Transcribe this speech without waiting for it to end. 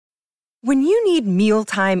When you need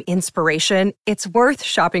mealtime inspiration, it's worth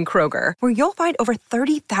shopping Kroger, where you'll find over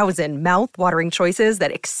 30,000 mouth-watering choices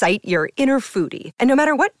that excite your inner foodie. And no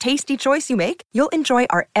matter what tasty choice you make, you'll enjoy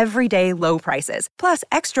our everyday low prices, plus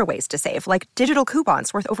extra ways to save, like digital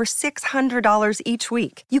coupons worth over $600 each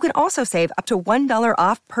week. You can also save up to $1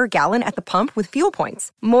 off per gallon at the pump with fuel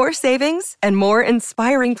points. More savings and more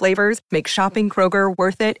inspiring flavors make shopping Kroger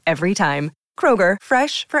worth it every time. Kroger,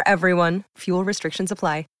 fresh for everyone. Fuel restrictions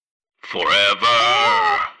apply. Forever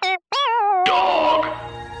Dog.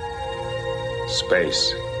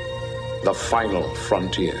 Space, the final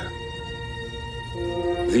frontier.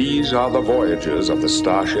 These are the voyages of the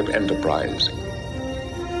Starship Enterprise.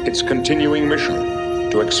 Its continuing mission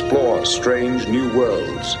to explore strange new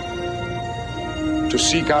worlds, to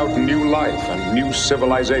seek out new life and new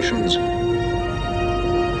civilizations,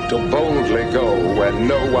 to boldly go where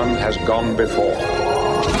no one has gone before.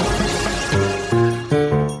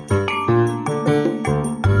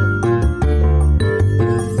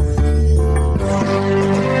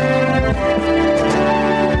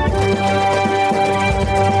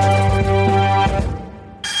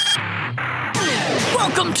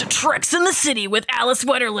 Treks in the City with Alice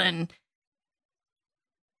Wetterlin.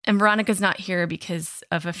 And Veronica's not here because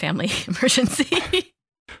of a family emergency.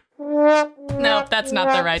 No, that's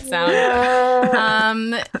not the right sound.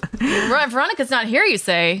 Veronica's not here, you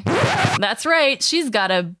say? That's right. She's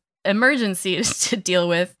got a emergency to deal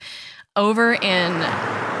with over in...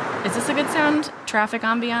 Is this a good sound? Traffic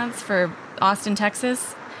ambiance for Austin,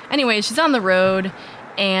 Texas? Anyway, she's on the road.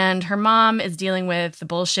 And her mom is dealing with the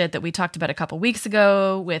bullshit that we talked about a couple weeks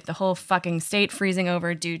ago with the whole fucking state freezing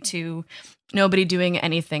over due to nobody doing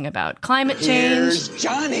anything about climate change. Here's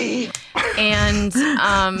Johnny. And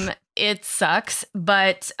it sucks,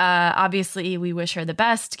 but obviously we wish her the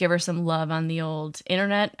best. Give her some love on the old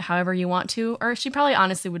internet, however you want to. Or she probably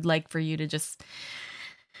honestly would like for you to just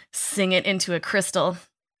sing it into a crystal.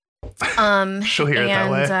 She'll hear it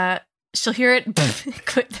that way. She'll hear it.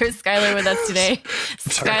 There's Skylar with us today.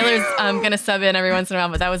 Skylar's going to sub in every once in a while,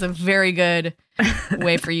 but that was a very good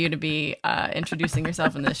way for you to be introducing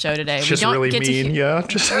yourself in the show today. Just really mean, yeah.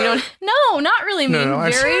 No, not really mean. No,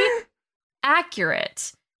 very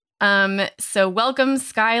accurate. So welcome,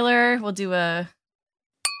 Skylar. We'll do a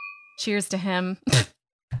cheers to him.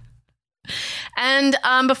 And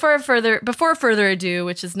before further ado,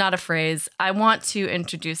 which is not a phrase, I want to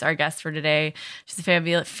introduce our guest for today. She's a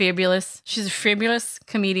fabulous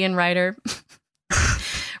comedian, writer.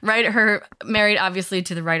 Her married obviously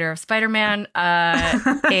to the writer of Spider-Man,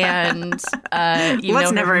 and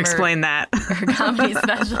let's never explain that. Her comedy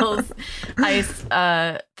specials, Ice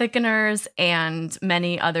Thickeners, and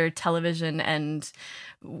many other television and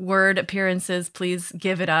word appearances. Please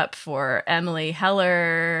give it up for Emily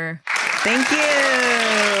Heller. Thank you.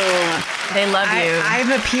 They love you.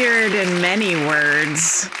 I've appeared in many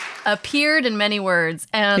words.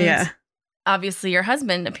 And yeah. Obviously your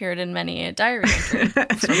husband appeared in many a diary entry.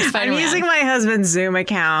 I'm using my husband's Zoom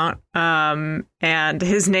account, and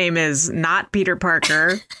his name is not Peter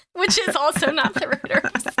Parker. Which is also not the writer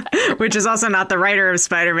of Spider-Man. Which is also not the writer of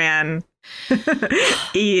Spider-Man.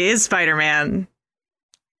 He is Spider-Man.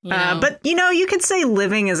 But, you could say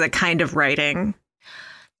living is a kind of writing.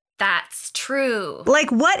 That's true.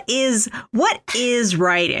 Like, what is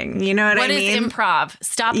writing? You know what I mean? What is improv?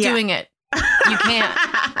 Stop doing it. You can't.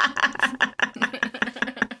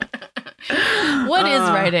 What is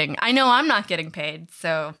writing? I know I'm not getting paid,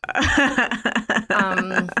 so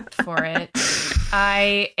for it.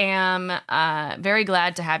 I am very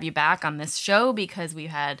glad to have you back on this show because we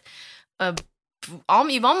had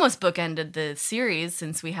you've almost bookended the series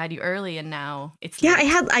since we had you early, and now it's late.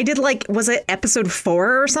 I did was it episode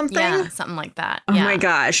 4 or something? Yeah, something like that. Oh my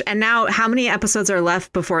gosh. And now how many episodes are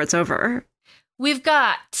left before it's over? We've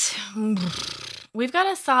got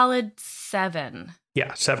a solid 7.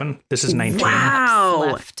 Yeah, 7. This is 19.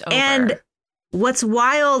 Wow. Left over. And what's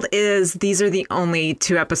wild is these are the only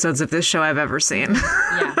 2 episodes of this show I've ever seen.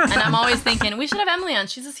 Yeah. And I'm always thinking we should have Emily on.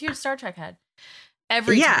 She's this huge Star Trek head.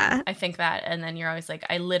 Every time I think that, and then you're always like,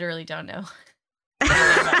 I literally don't know.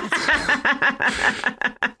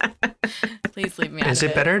 Please leave me out Is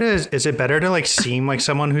it better to like seem like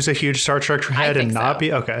someone who's a huge Star Trek head and not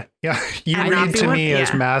be okay? Yeah, you read to me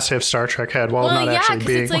as massive Star Trek head while not actually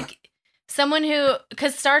being. It's like someone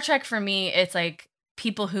because Star Trek for me, it's like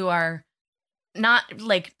people who are not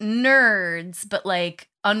like nerds, but like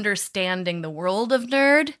understanding the world of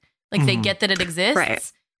nerd. Like they get that it exists. Right.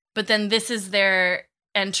 But then this is their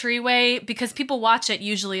entryway because people watch it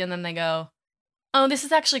usually and then they go, oh, this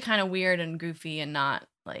is actually kind of weird and goofy and not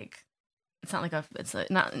like, it's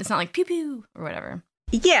not like pew pew or whatever.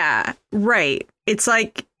 Yeah. Right. It's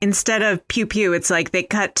like instead of pew pew, it's like they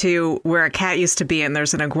cut to where a cat used to be and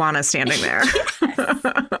there's an iguana standing there.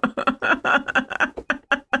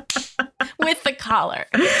 With the collar.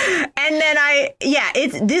 And then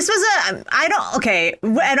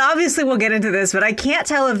and obviously we'll get into this, but I can't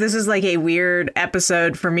tell if this is like a weird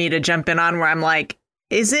episode for me to jump in on where I'm like,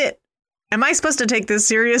 am I supposed to take this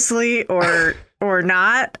seriously or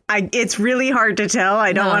not? It's really hard to tell.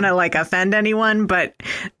 I don't want to like offend anyone, but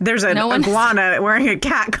there's an iguana wearing a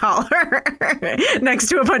cat collar next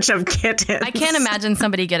to a bunch of kittens. I can't imagine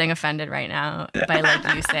somebody getting offended right now by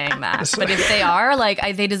like you saying that. But if they are, like,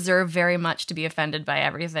 they deserve very much to be offended by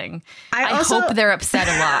everything. I hope they're upset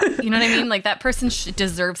a lot. You know what I mean? Like that person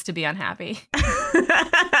deserves to be unhappy.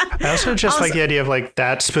 I also like the idea of like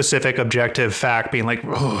that specific objective fact being like,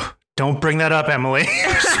 oh, don't bring that up, Emily.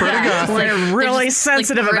 Swear to God. We're really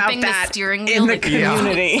sensitive about that in the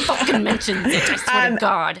community. Fucking mentions it, I swear to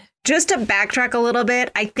God. Just to backtrack a little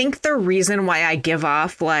bit, I think the reason why I give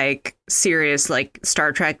off like serious like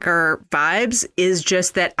Star Trekker vibes is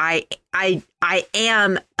just that I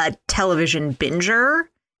am a television binger,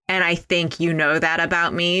 and I think you know that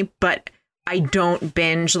about me, but I don't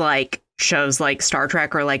binge like shows like Star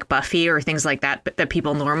Trek or like Buffy or things like that that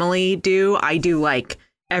people normally do. I do like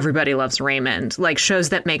Everybody Loves Raymond, like shows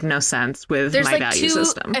that make no sense with my value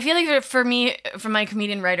system. I feel like for me, from my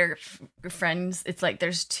comedian writer friends, it's like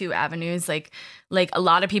there's two avenues. Like a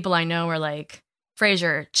lot of people I know are like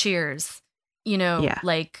Frasier, Cheers,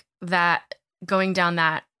 like that, going down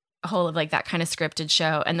that whole of like that kind of scripted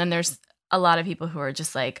show. And then there's a lot of people who are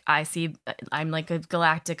just like, I'm like a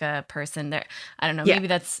Galactica person there. I don't know. Yeah. Maybe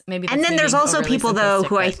that's and then there's also people though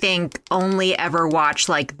who I think only ever watch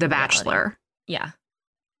like The Bachelor. Yeah.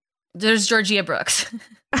 There's Georgia Brooks.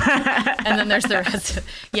 And then there's the rest.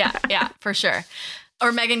 Yeah, for sure.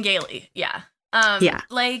 Or Megan Gailey. Yeah.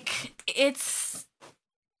 Like it's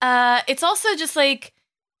also just like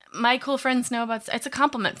my cool friends know about. It's a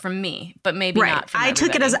compliment from me, but maybe not from everybody.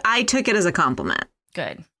 I took it as a compliment.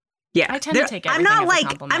 Good. Yeah. I tend to take everything as a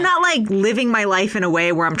compliment. I'm not like living my life in a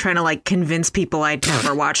way where I'm trying to like convince people I'd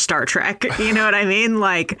never watch Star Trek. You know what I mean?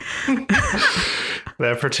 Like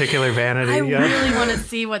that particular vanity. I really want to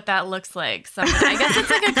see what that looks like. I guess it's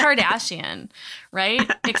like a Kardashian, right?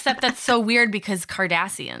 Except that's so weird because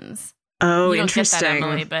Kardashians. Oh, you don't interesting. Get that,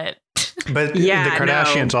 Emily, but yeah, the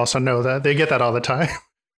Kardashians also know that. They get that all the time.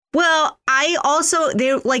 Well,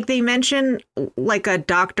 they mention like a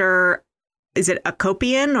doctor. Is it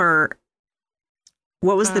Akopian or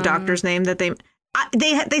what was the doctor's name that they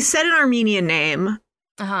said an Armenian name?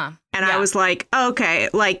 And I was like, oh, okay,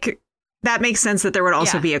 like that makes sense that there would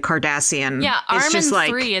also be a Cardassian. Yeah, Armin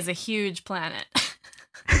 3 is a huge planet.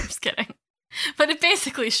 I'm just kidding. But it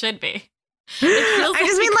basically should be.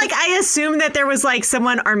 I assume that there was like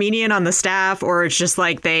someone Armenian on the staff, or it's just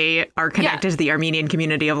like they are connected to the Armenian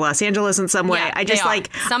community of Los Angeles in some way. I just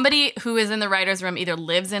like somebody who is in the writer's room either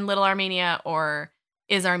lives in Little Armenia or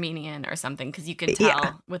is Armenian or something, because you can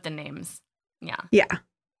tell with the names. Yeah.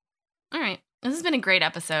 All right. This has been a great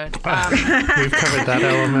episode. We've covered that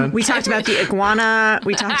element. We talked about the iguana.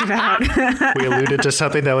 We talked about... We alluded to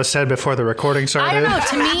something that was said before the recording started. I don't know.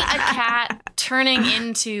 To me, a cat turning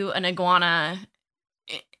into an iguana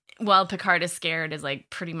while Picard is scared is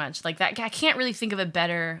like pretty much like that. I can't really think of a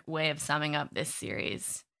better way of summing up this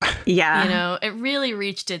series. Yeah. It really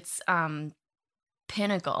reached its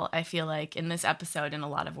pinnacle, I feel like, in this episode in a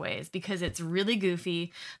lot of ways, because it's really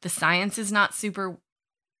goofy. The science is not super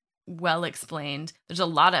well explained. There's a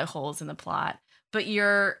lot of holes in the plot, but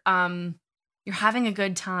you're having a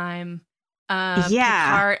good time.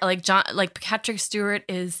 Picard, like Patrick Stewart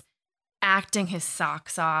is acting his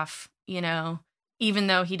socks off, even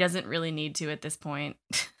though he doesn't really need to at this point.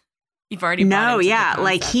 You've already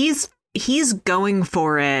like he's going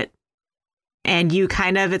for it, and you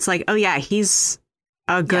kind of, it's like, oh yeah, he's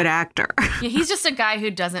a good actor. Yeah, he's just a guy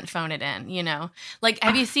who doesn't phone it in, Like,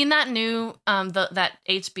 have you seen that new that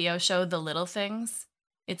HBO show, The Little Things?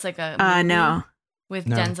 It's like a movie with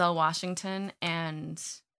Denzel Washington and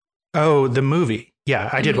the movie. Yeah,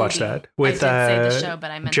 I did watch that with say the show,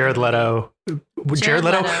 but I meant Jared Leto. Jared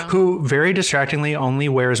Leto, who very distractingly only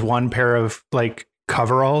wears one pair of like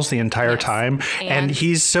coveralls the entire time, and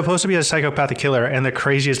he's supposed to be a psychopathic killer, and the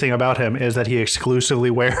craziest thing about him is that he exclusively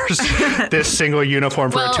wears this single uniform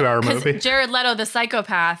for a 2-hour movie. Jared Leto, the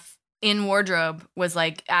psychopath in wardrobe, was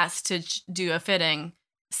like asked to do a fitting,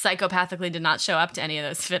 psychopathically did not show up to any of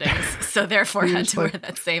those fittings, so therefore had to wear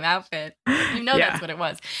that same outfit. That's what it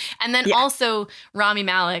was. And then also Rami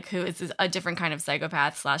Malek, who is a different kind of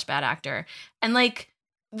psychopath / bad actor, and like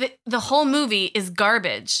the whole movie is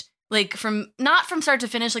garbage. Like not from start to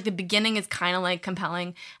finish, like the beginning is kind of like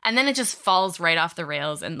compelling, and then it just falls right off the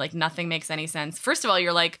rails and like nothing makes any sense. First of all,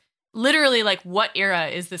 you're like, literally like, what era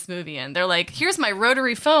is this movie in? They're like, here's my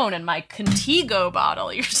rotary phone and my Contigo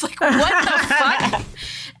bottle. You're just like, what the fuck?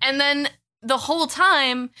 And then the whole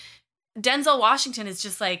time, Denzel Washington is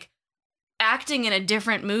just like acting in a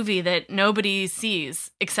different movie that nobody sees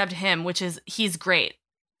except him, which is he's great.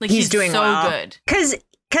 Like he's doing so well. Good.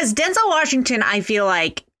 Because Denzel Washington, I feel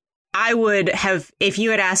like I would have, if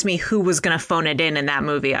you had asked me who was going to phone it in that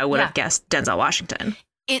movie, I would have guessed Denzel Washington.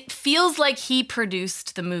 It feels like he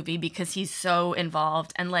produced the movie because he's so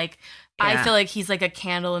involved. And like, I feel like he's like a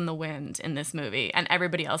candle in the wind in this movie. And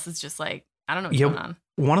everybody else is just like, I don't know what's going on.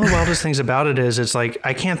 One of the wildest things about it is it's like,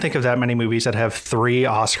 I can't think of that many movies that have 3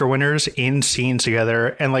 Oscar winners in scenes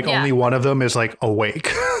together. And like only one of them is like awake.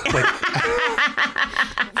 Like,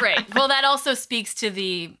 right. Well, that also speaks to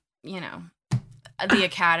the, the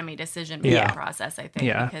Academy decision-making process, I think.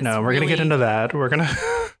 Yeah. No, we're going to get into that. We're going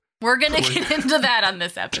to get into that on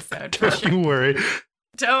this episode. Don't you worry.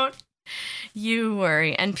 Don't you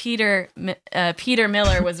worry. And Peter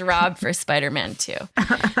Miller was robbed for Spider-Man 2.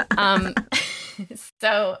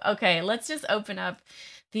 So, okay, let's just open up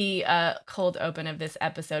the cold open of this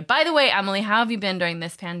episode. By the way, Emily, how have you been during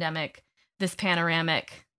this pandemic, this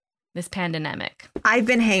pandemic? I've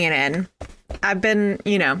been hanging in. I've been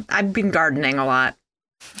gardening a lot,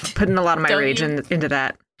 putting a lot of my rage into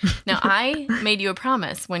that. Now, I made you a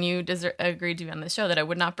promise when you agreed to be on the show that I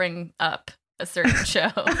would not bring up a certain show.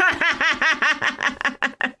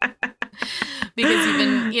 Because you've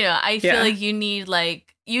been, I feel like you need,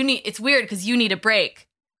 it's weird because you need a break.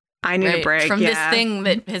 I need a break from this thing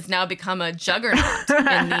that has now become a juggernaut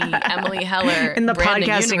in the Emily Heller in the Brandon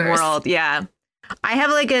podcasting universe. world. Yeah. I have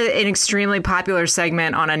like an extremely popular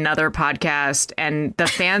segment on another podcast, and the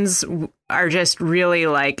fans are just really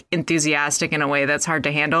like enthusiastic in a way that's hard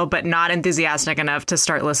to handle, but not enthusiastic enough to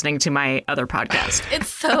start listening to my other podcast. It's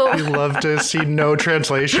so... You love to see no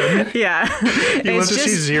translation. Yeah. You love to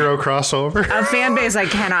see zero crossover. A fan base I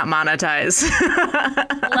cannot monetize.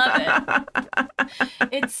 Love it.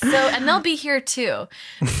 It's so... And they'll be here too.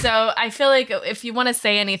 So I feel like if you want to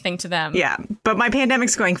say anything to them... Yeah, but my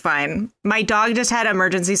pandemic's going fine. My dog just had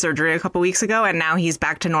emergency surgery a couple weeks ago, and now he's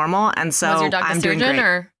back to normal, and so was your dog I'm a surgeon doing great.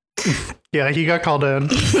 Or... Yeah, he got called in.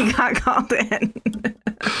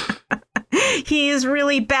 He's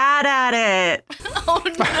really bad at it. Oh,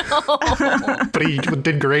 no. But he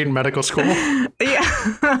did great in medical school.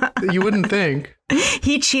 Yeah. You wouldn't think.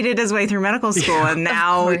 He cheated his way through medical school, and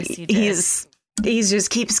now he's just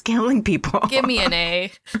keeps killing people. Give me an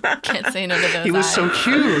A. Can't say no to those. He was so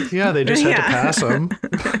cute. Yeah, they just had to pass him.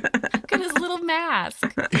 Look at his little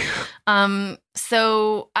mask.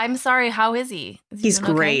 So I'm sorry. How is he? He's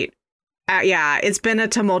great. Okay? Yeah, it's been a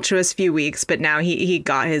tumultuous few weeks, but now he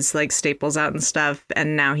got his like staples out and stuff,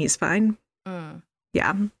 and now he's fine.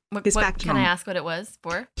 Yeah, he's back to normal. Can I ask what it was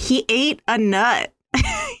for? He ate a nut.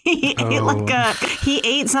 He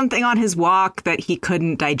ate something on his walk that he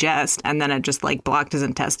couldn't digest, and then it just like blocked his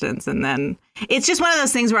intestines. And then it's just one of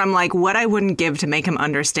those things where I'm like, what I wouldn't give to make him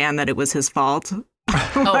understand that it was his fault.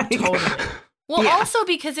 Oh, totally. Well, also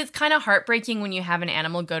because it's kind of heartbreaking when you have an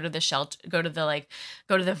animal go to the shelter, go to the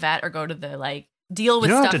vet, or go to the deal with stuff that animals. You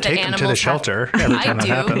don't have to take them to the shelter every time that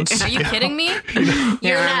happens. Are you kidding me?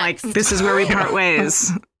 You're like, this is where we part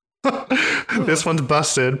ways. This one's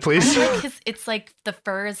busted, please. It's like the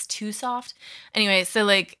fur is too soft. Anyway, so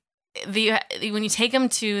like when you take them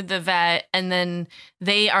to the vet, and then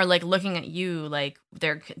they are like looking at you like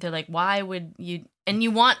they're like, why would you? And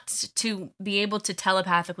you want to be able to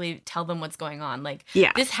telepathically tell them what's going on. Like,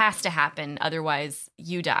 this has to happen, otherwise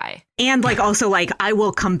you die. And like also like, I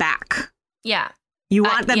will come back. Yeah. You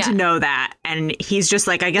want them to know that, and he's just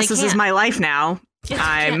like, I guess this is my life now.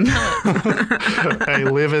 I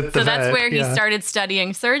live at the vet. So that's where he started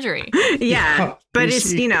studying surgery. Yeah, but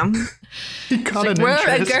it's, he got an well,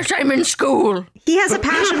 I guess I'm in school. He has a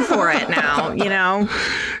passion for it now,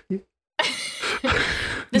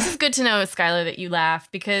 This is good to know, Skylar, that you laugh,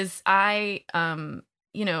 because I,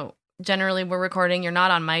 generally we're recording. You're not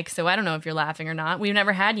on mic, so I don't know if you're laughing or not. We've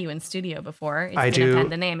never had you in studio before. It's been a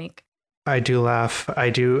pandemic. I do laugh.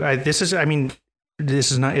 I do. This is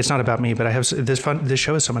not. It's not about me, but I have this fun. This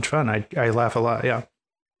show is so much fun. I laugh a lot. Yeah.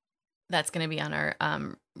 That's going to be on our.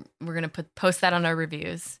 We're going to post that on our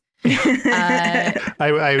reviews.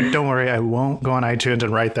 I don't worry. I won't go on iTunes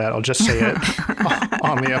and write that. I'll just say it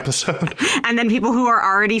on the episode. And then people who are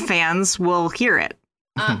already fans will hear it.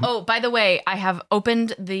 Oh, by the way, I have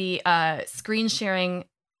opened the screen sharing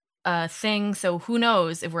thing. So who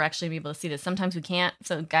knows if we're actually be able to see this. Sometimes we can't.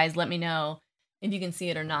 So guys, let me know if you can see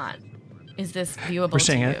it or not. Is this viewable? We're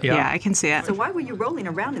seeing to it. you? Yeah. I can see it. So why were you rolling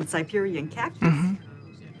around in Siberian cactus?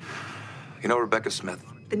 You know Rebecca Smith?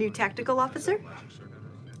 The new tactical officer?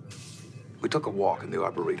 We took a walk in the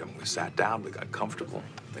Arboretum. We sat down, we got comfortable.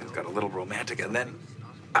 Things got a little romantic, and then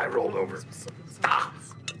I rolled over.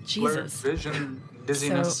 Jesus. Blurred vision,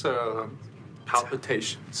 dizziness,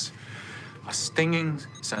 palpitations. A stinging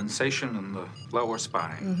sensation in the lower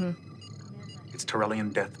spine. It's Torellian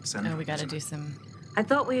death syndrome. Oh, we got to do some. I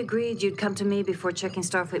thought we agreed you'd come to me before checking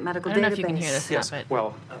Starfleet medical I database. don't know if you can hear this. Yes, But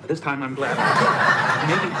well, this time I'm glad.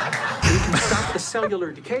 Maybe we can stop the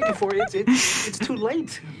cellular decay before it's too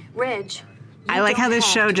late. Reg, I like how this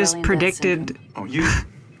show just predicted. Oh,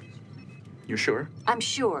 you're sure? I'm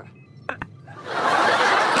sure.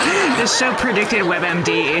 This show predicted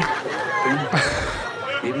WebMD.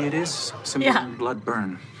 Maybe it is simple blood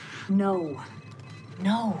burn. No.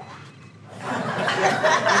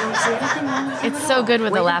 I don't see anything wrong with you it's at so all. good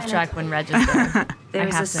with Wait the a laugh minute. track when Reg is there.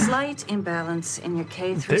 There's I a have to. slight imbalance in your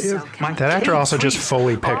K3 cell count. That actor also just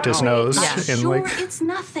fully picked his nose. I'm And sure like, it's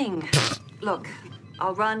nothing. Look,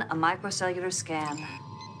 I'll run a microcellular scan.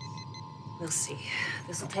 We'll see.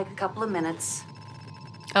 This will take a couple of minutes.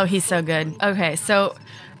 Oh, he's so good. Okay, so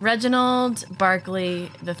Reginald Barclay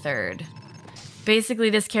III. Basically,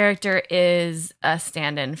 this character is a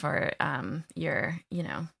stand-in for your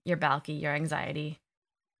Balky, your anxiety.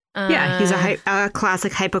 Yeah, he's a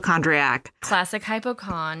classic hypochondriac. Classic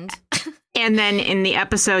hypochond. And then in the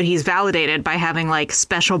episode, he's validated by having like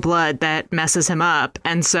special blood that messes him up.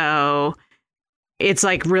 And so it's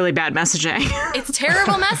like really bad messaging. It's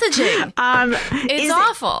terrible messaging. It's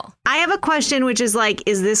awful. I have a question, which is like,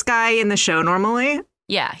 is this guy in the show normally?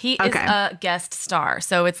 Yeah, he is a guest star.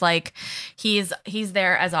 So it's like he's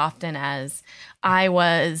there as often as I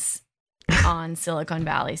was on Silicon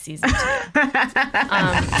Valley season 2. Like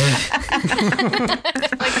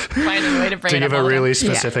finding a way to bring to it give up a all really the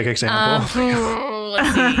time. specific example.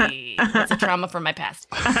 Let's see. That's a trauma from my past.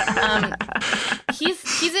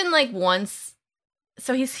 He's in like once.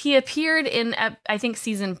 So he appeared in I think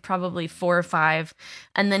season probably 4 or 5,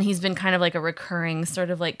 and then he's been kind of like a recurring sort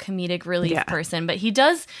of like comedic relief person. But he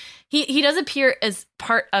does appear as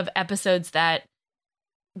part of episodes that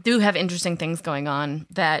do have interesting things going on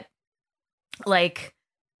that like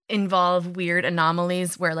involve weird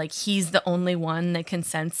anomalies where like he's the only one that can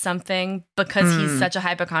sense something because he's such a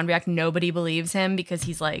hypochondriac. Nobody believes him because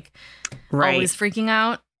he's like always freaking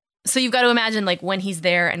out. So you've got to imagine like when he's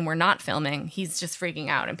there and we're not filming, he's just freaking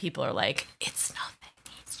out and people are like, it's nothing.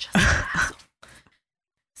 He's just an asshole.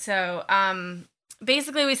 So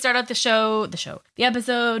basically we start out the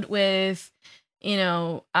episode with,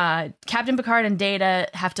 Captain Picard and Data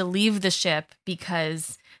have to leave the ship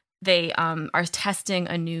because they are testing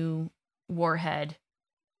a new warhead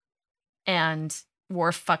and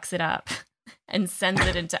Worf fucks it up and sends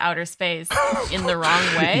it into outer space in the wrong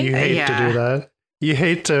way. You hate to do that. You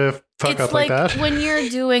hate to fuck up like that. When you're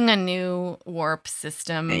doing a new warp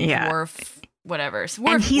system, Worf, whatever. So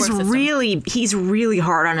and he's really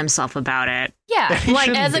hard on himself about it. Yeah, like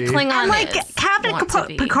as a Klingon. And like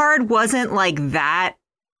Captain Picard wasn't like that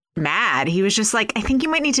mad. He was just like, I think you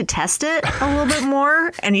might need to test it a little bit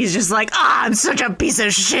more. And he's just like, I'm such a piece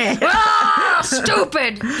of shit.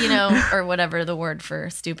 Stupid, or whatever the word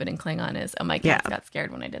for stupid in Klingon is. Oh, my cats got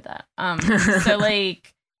scared when I did that. So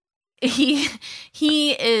like he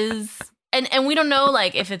is, and we don't know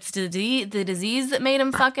like if it's the disease that made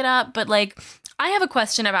him fuck it up, but like I have a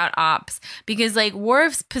question about ops because like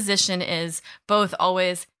Worf's position is both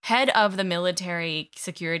always head of the military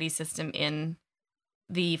security system in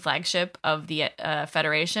the flagship of the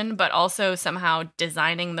Federation, but also somehow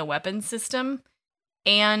designing the weapons system.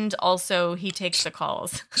 And also he takes the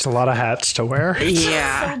calls. It's a lot of hats to wear.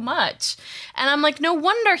 Yeah. So much. And I'm like, no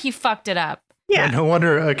wonder he fucked it up. Yeah. No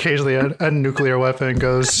wonder occasionally a nuclear weapon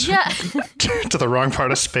goes to the wrong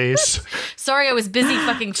part of space. Sorry, I was busy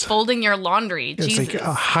fucking folding your laundry. It's Jesus. like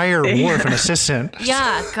hire Worf an assistant.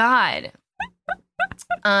 Yeah, God.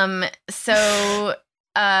 So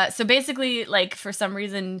basically, like, for some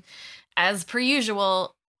reason, as per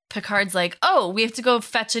usual, Picard's like, oh, we have to go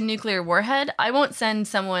fetch a nuclear warhead? I won't send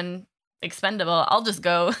someone expendable. I'll just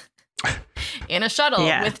go in a shuttle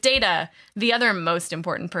with Data, the other most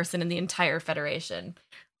important person in the entire Federation.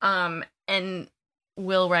 And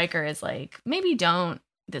Will Riker is like, maybe don't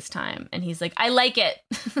this time. And he's like, I like it.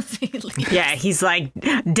 Yeah, he's like,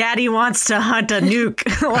 Daddy wants to hunt a nuke.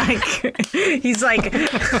 Like, he's like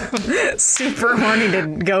super horny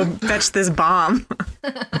to go fetch this bomb.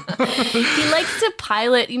 He likes to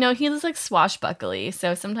pilot, he's like swashbuckly.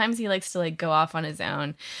 So sometimes he likes to like go off on his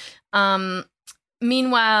own.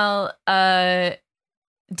 meanwhile,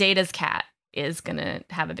 Data's cat is going to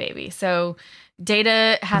have a baby. So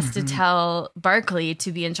Data has to tell Barkley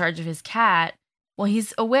to be in charge of his cat while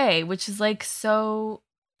he's away, which is like so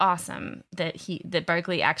awesome that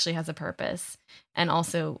Barkley actually has a purpose, and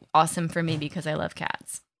also awesome for me because I love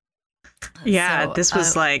cats. Yeah, So, this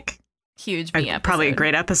was like huge me episode. probably a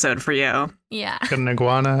great episode for you. Yeah. Got an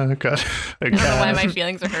iguana, got a I don't know why cat. my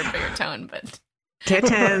feelings are hurt by your tone, but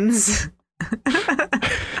Kittens.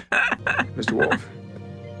 Mr. Worf,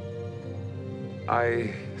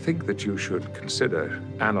 I think that you should consider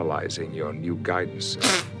analyzing your new guidance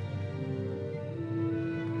system.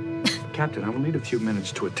 Captain, I will need a few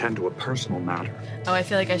minutes to attend to a personal matter. oh, I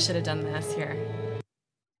feel like I should have done this here.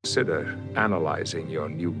 Consider analyzing your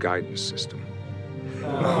new guidance system.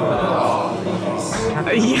 Yeah.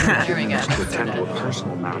 Here we go. To attend to a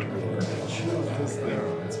personal matter.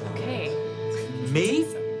 Okay. Me?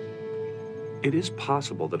 It is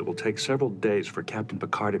possible that it will take several days for Captain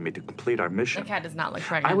Picard and me to complete our The mission. cat does not look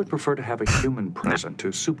pregnant. I would prefer to have a human present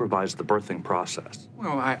to supervise the birthing process.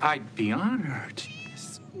 Well, I'd be honored.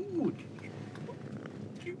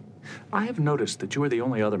 I have noticed that you are the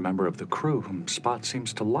only other member of the crew whom Spot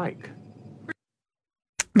seems to like.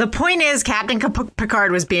 The point is, Captain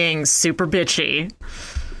Picard was being super bitchy.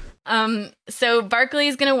 So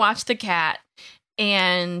Barkley's gonna watch the cat,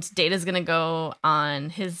 and Data's gonna go on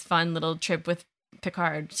his fun little trip with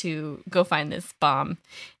Picard to go find this bomb.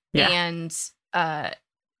 Yeah. And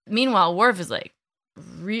meanwhile, Worf is like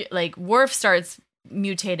Worf starts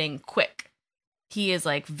mutating quick. He is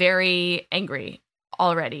like very angry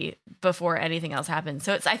already before anything else happens.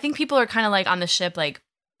 So I think people are kind of like on the ship, like,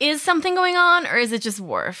 is something going on, or is it just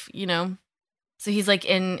Worf? You know? So he's like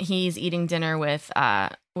he's eating dinner with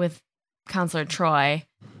Counselor Troy.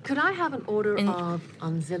 Could I have an order of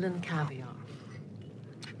Unzillan caviar?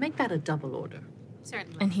 Make that a double order.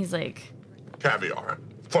 Certainly. And he's like, Caviar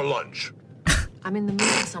for lunch. I'm in the mood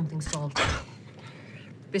for something salty.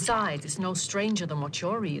 Besides, it's no stranger than what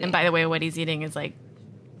you're eating. and by the way, what he's eating is like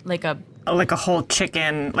a whole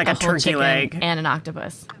chicken, like a whole turkey chicken leg. and an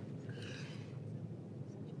octopus.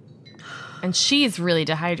 And she's really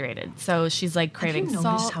dehydrated, so she's like craving Have you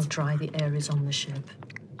noticed salt. how dry the air is on the ship?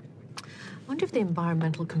 Wonder if the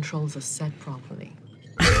environmental controls are set properly.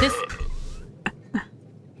 This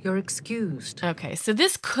You're excused. Okay, so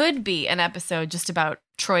this could be an episode just about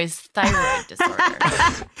Troy's thyroid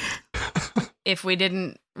disorder. If we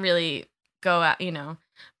didn't really go out, you know.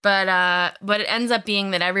 But it ends up being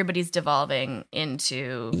that everybody's devolving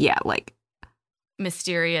into like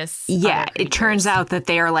mysterious. Yeah, other it turns creatures out that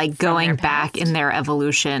they are like from going their back past. in their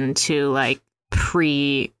evolution to like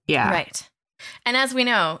Right. And as we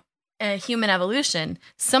know, human evolution,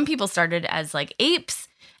 some people started as like apes,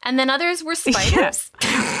 and then others were spiders.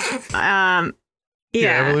 Yeah,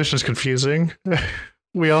 evolution is confusing.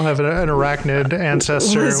 We all have an arachnid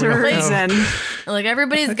ancestor. Lizards and Like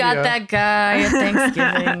everybody's got Yeah. that guy at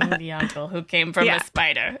Thanksgiving, the uncle who came from a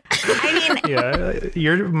spider. I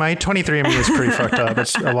mean, my 23andMe is pretty fucked up.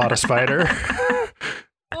 It's a lot of spider.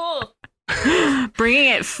 bringing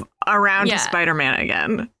it around Yeah. to Spider-Man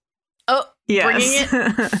again. Oh, Yes.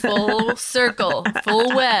 bringing it full circle,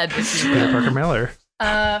 full web, if you Peter will. Parker Miller.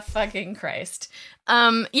 Fucking Christ.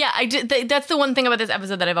 Yeah, I did. That's the one thing about this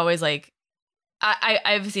episode that I've always like.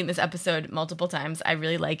 I've seen this episode multiple times. I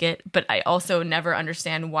really like it, but I also never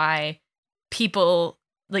understand why people,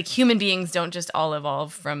 like human beings, don't just all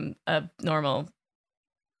evolve from a normal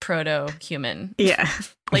proto-human. Yeah.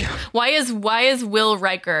 Like, why is Will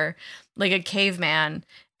Riker like a caveman,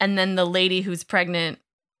 and then the lady who's pregnant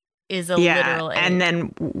is a literal ape? And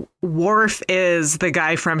then Worf is the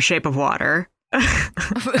guy from Shape of Water.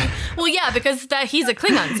 Well, yeah, because he's a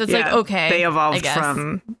Klingon, so it's like, okay, they I evolved guess.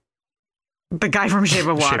 from the guy from Shape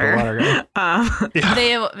of Water.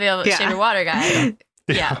 They have Yeah. Shape of Water guy.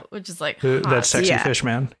 Yeah, which is like hot. That sexy fish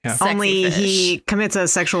man. Yeah. Only fish. he commits a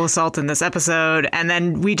sexual assault in this episode, and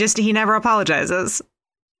then he never apologizes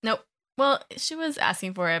Nope. Well, she was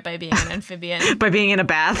asking for it by being an amphibian. by being in a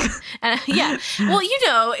bath. And yeah. Well, you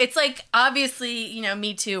know, it's like obviously, you know,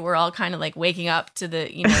 Me Too. We're all kind of like waking up to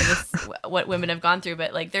the, you know, this, what women have gone through.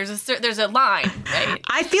 But like, there's a line, right?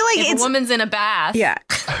 I feel like if a woman's in a bath. Yeah.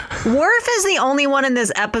 Worf is the only one in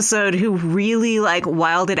this episode who really like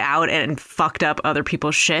wilded out and fucked up other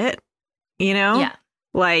people's shit. You know? Yeah.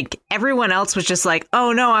 Like everyone else was just like,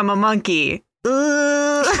 oh no, I'm a monkey.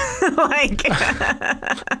 Like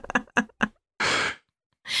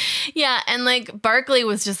Yeah, and like Barkley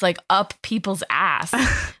was just like up people's ass.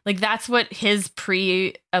 Like that's what his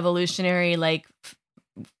pre-evolutionary like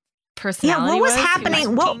personality Yeah, what was was.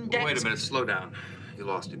 happening? Wait a minute, slow down. You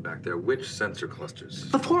lost me back there. Which sensor clusters?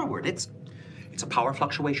 The forward. It's a power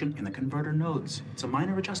fluctuation in the converter nodes. It's a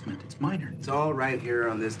minor adjustment. It's minor. It's all right here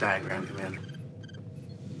on this diagram, Commander.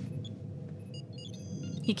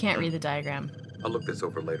 He can't read the diagram. I'll look this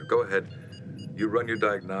over later. Go ahead. You run your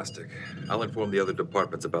diagnostic. I'll inform the other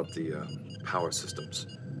departments about the power systems.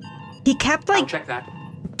 He kept I'll check that.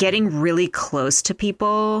 getting really close to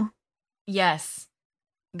people. Yes.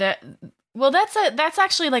 That's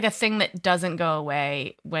actually like a thing that doesn't go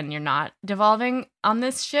away when you're not devolving on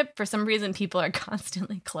this ship. For some reason, people are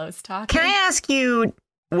constantly close talking. Can I ask you,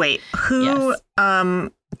 who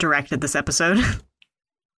directed this episode?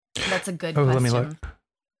 That's a good question. Let me look.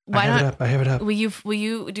 Why I have it up. Will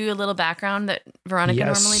you do a little background that Veronica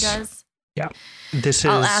normally does? Yeah.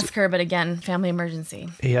 I'll ask her, but again, family emergency.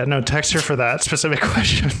 Yeah, no, text her for that specific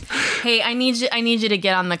question. Hey, I need you to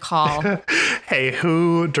get on the call. Hey,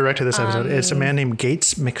 who directed this episode? It's a man named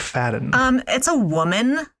Gates McFadden. It's a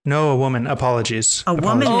woman. No, a woman. Apologies. A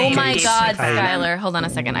woman named Oh my Gates God, McFadden. Skylar. Hold on a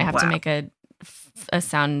second. I have to make a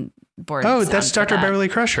soundboard. Oh, that's Dr. Beverly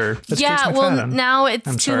Crusher. That's yeah, Gates well, McFadden. now it's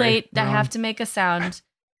I'm too sorry. late. I No. have to make a sound.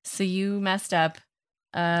 So you messed up.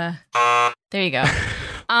 There you go.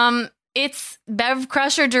 It's Bev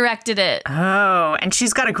Crusher directed it. Oh, and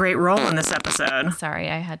she's got a great role in this episode. Sorry,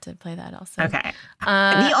 I had to play that also. Okay.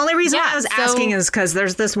 The only reason I was asking is because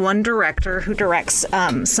there's this one director who directs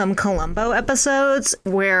some Columbo episodes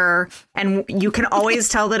and you can always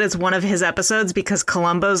tell that it's one of his episodes because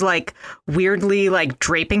Columbo's like weirdly like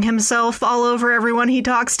draping himself all over everyone he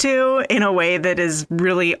talks to in a way that is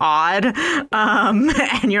really odd.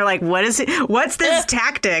 And you're like, what's this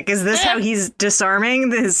tactic? Is this how he's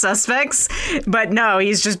disarming his suspects? But no,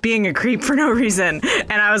 he's just being a creep for no reason.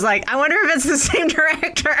 And I was like, I wonder if it's the same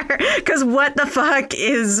director, because what the fuck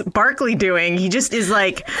is Barclay doing? He just is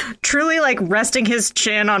like truly like resting his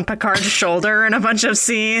chin on Picard's shoulder in a bunch of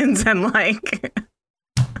scenes and like...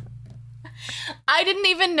 I didn't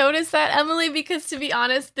even notice that, Emily, because to be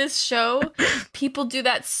honest, this show, people do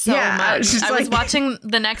that so much. I was watching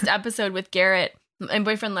the next episode with Garrett, my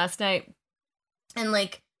boyfriend, last night, and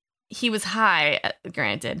like he was high,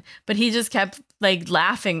 granted, but he just kept like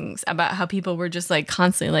laughing about how people were just like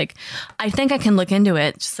constantly like, I think I can look into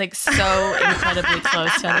it. Just like so incredibly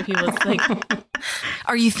close to other people. It's like,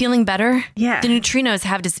 are you feeling better? Yeah. The neutrinos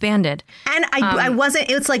have disbanded. And I wasn't,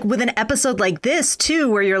 it's like with an episode like this too,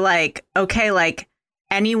 where you're like, okay, like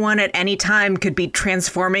anyone at any time could be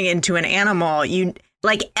transforming into an animal.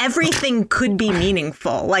 Like everything could be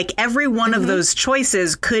meaningful. Like every one of those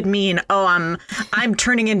choices could mean, oh, I'm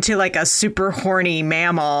turning into like a super horny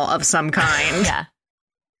mammal of some kind. Yeah.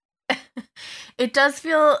 It does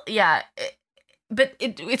feel, yeah. But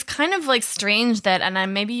it's kind of like strange that,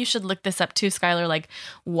 and maybe you should look this up too, Skylar, like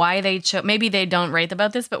why they chose, maybe they don't write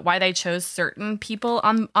about this, but why they chose certain people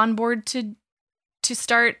on board to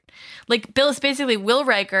start, like Bill is basically Will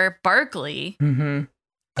Riker, Barclay,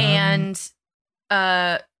 and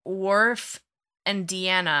Worf and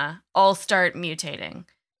Deanna all start mutating.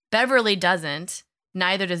 Beverly doesn't.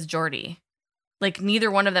 Neither does Geordi. Like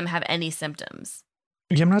neither one of them have any symptoms.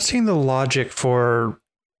 Yeah, I'm not seeing the logic for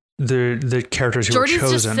the characters who were chosen.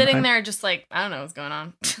 Geordi's just sitting there, just like, I don't know what's going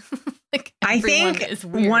on. Like, I think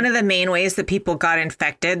one of the main ways that people got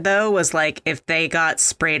infected, though, was like if they got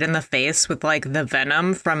sprayed in the face with like the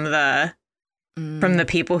venom from the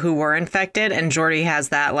people who were infected, and Geordi has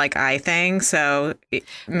that like eye thing, so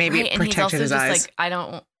maybe it protected his eyes.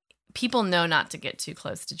 Like, people know not to get too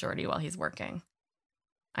close to Geordi while he's working.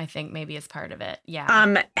 I think maybe it's part of it.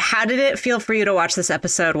 Yeah. How did it feel for you to watch this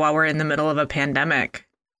episode while we're in the middle of a pandemic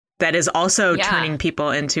that is also turning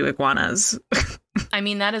people into iguanas? I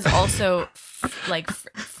mean, that is also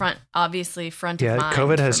front of mind. Yeah,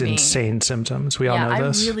 COVID has insane symptoms. We all know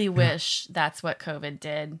this. I really wish that's what COVID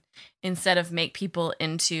did, instead of make people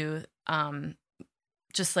into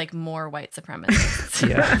just like more white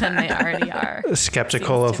supremacists than they already are.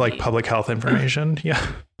 Skeptical of like public health information. Yeah.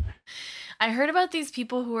 I heard about these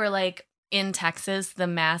people who were like in Texas, the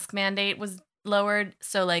mask mandate was lowered.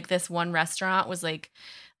 So like this one restaurant was like,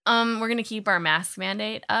 we're going to keep our mask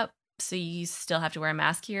mandate up, so you still have to wear a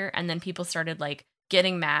mask here. And then people started like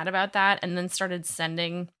getting mad about that, and then started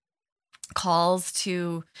sending calls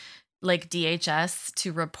to like DHS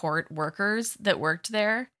to report workers that worked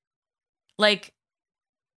there. Like,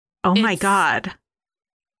 oh my God.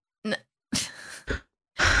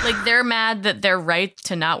 Like they're mad that their right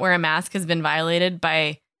to not wear a mask has been violated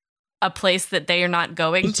by a place that they are not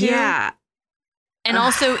going to. Yeah. And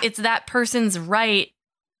also it's that person's right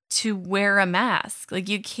to wear a mask. Like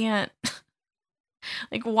you can't,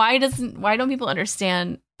 like why don't people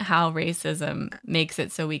understand how racism makes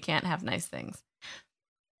it so we can't have nice things?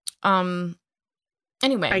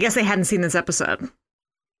 Anyway, I guess they hadn't seen this episode.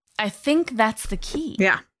 I think that's the key.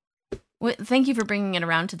 Yeah. Thank you for bringing it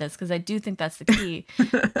around to this, because I do think that's the key.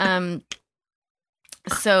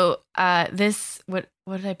 So this, what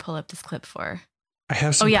did I pull up this clip for? I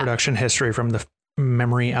have some production history from the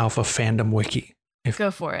Memory Alpha fandom wiki.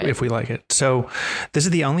 Go for it. If we like it. So this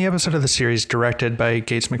is the only episode of the series directed by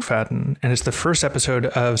Gates McFadden, and it's the first episode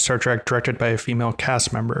of Star Trek directed by a female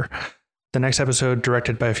cast member. The next episode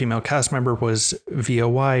directed by a female cast member was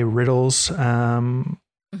VOY Riddles,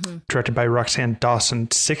 directed by Roxanne Dawson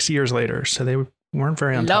 6 years later. So they weren't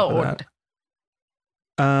very on top of that.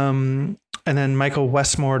 And then Michael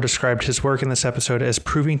Westmore described his work in this episode as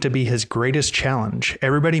proving to be his greatest challenge.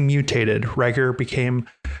 Everybody mutated. Riker became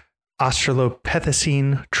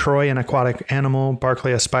Australopithecine, Troy an aquatic animal,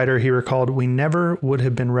 Barclay a spider. He recalled, "We never would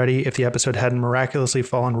have been ready if the episode hadn't miraculously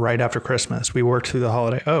fallen right after Christmas. We worked through the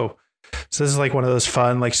holiday." Oh, so this is like one of those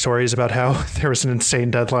fun like stories about how there was an insane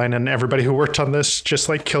deadline and everybody who worked on this just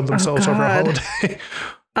like killed themselves over a holiday.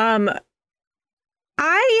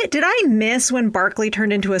 Did I miss when Barclay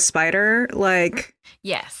turned into a spider? Like,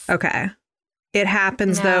 yes. Okay. It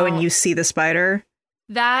happens though, and you see the spider.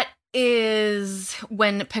 That is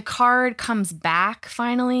when Picard comes back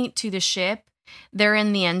finally to the ship. They're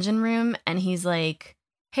in the engine room and he's like,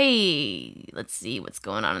 "Hey, let's see what's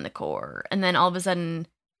going on in the core." And then all of a sudden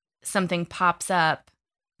something pops up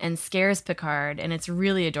and scares Picard, and it's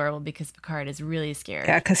really adorable because Picard is really scared.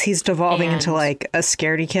 Yeah, because he's devolving into like a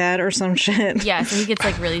scaredy cat or some shit. Yeah, so he gets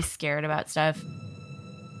like really scared about stuff.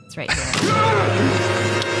 It's right here.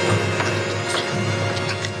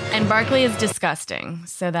 And Barclay is disgusting,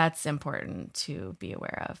 so that's important to be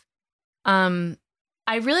aware of.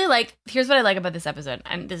 I really like, here's what I like about this episode,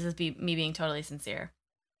 and this is me being totally sincere.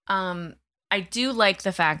 I do like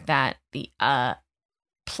the fact that the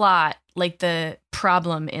plot, like the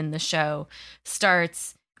problem in the show,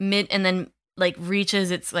 starts mid and then like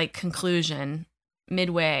reaches its like conclusion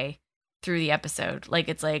midway through the episode. Like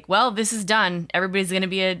it's like, well, this is done. Everybody's going to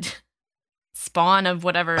be a spawn of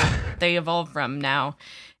whatever they evolved from now.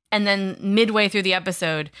 And then midway through the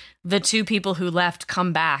episode, the two people who left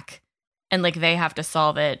come back and like they have to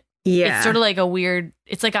solve it. Yeah. It's sort of like a weird,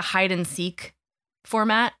 it's like a hide and seek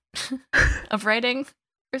format of writing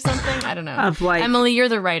or something. I don't know. Of like, Emily, you're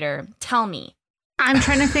the writer. Tell me. I'm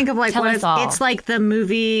trying to think of like Tell what us all. it's like the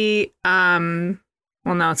movie. Well,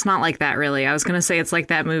 no, it's not like that really. I was going to say it's like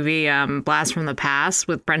that movie Blast from the Past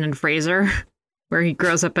with Brendan Fraser where he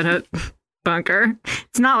grows up in a bunker.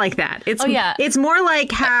 It's not like that. It's It's more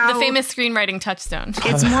like how the famous screenwriting touchstone.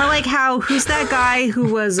 It's more like how who's that guy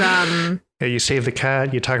who was Yeah, you save the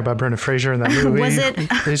cat. You talk about Brendan Fraser in that movie. Was it?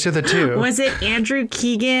 These are the two. Was it Andrew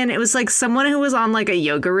Keegan? It was like someone who was on like a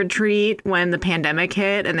yoga retreat when the pandemic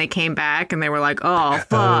hit, and they came back and they were like, "Oh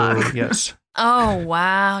fuck!" Oh, yes. Oh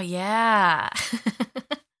wow, yeah.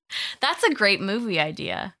 That's a great movie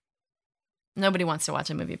idea. Nobody wants to watch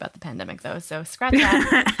a movie about the pandemic though, so scratch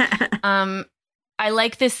that. I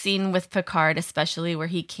like this scene with Picard, especially where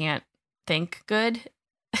he can't think good.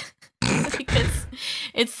 Because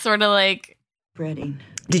it's sort of like breading.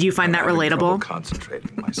 Did you find that relatable?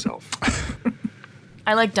 Concentrating myself.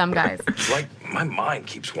 I like dumb guys. It's like my mind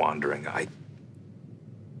keeps wandering. I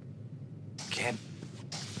can't.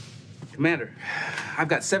 Commander, I've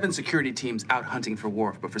got 7 security teams out hunting for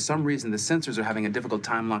Worf, but for some reason the sensors are having a difficult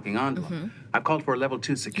time locking onto him. I've called for a level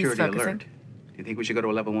 2 security alert. Do you think we should go to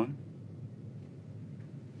a level 1?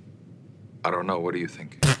 I don't know. What do you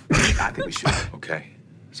think? I think we should. Okay.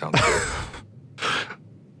 Sounds good.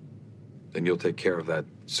 Then you'll take care of that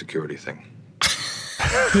security thing.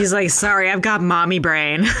 He's like, "Sorry, I've got mommy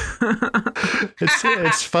brain."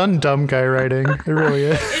 It's fun, dumb guy writing. It really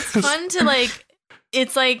is. It's fun to like.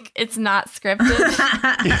 It's like it's not scripted.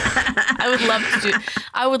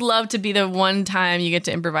 I would love to be the one time you get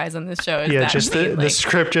to improvise on this show. Yeah, just the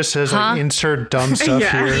script just says like insert dumb stuff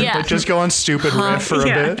here, but just go on stupid riff for a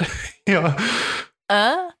bit.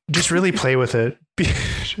 Just really play with it.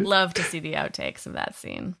 Love to see the outtakes of that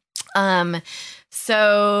scene.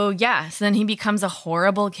 So then he becomes a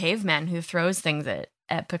horrible caveman who throws things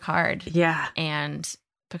at Picard. Yeah. And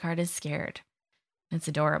Picard is scared. It's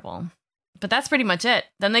adorable. But that's pretty much it.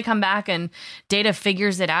 Then they come back and Data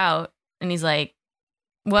figures it out and he's like,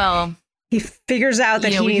 well, he figures out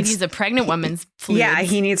that he needs use a pregnant woman's fluids. Yeah,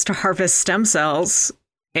 he needs to harvest stem cells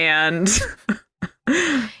and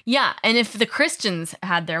yeah, and if the Christians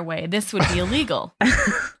had their way, this would be illegal.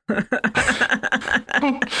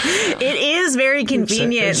 It is very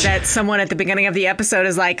convenient that someone at the beginning of the episode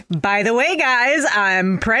is like, "By the way, guys,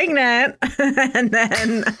 I'm pregnant." And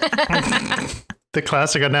then The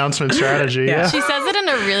classic announcement strategy. Yeah. She says it in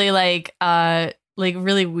a really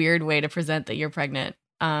really weird way to present that you're pregnant.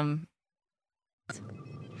 I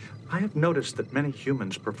have noticed that many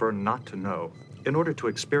humans prefer not to know in order to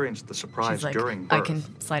experience the surprise during birth. I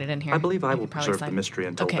can slide it in here. I believe I will preserve the mystery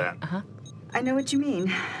until then. I know what you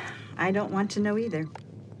mean. I don't want to know either.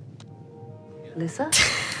 Lissa?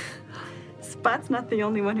 Spot's not the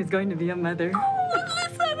only one who's going to be a mother. Oh,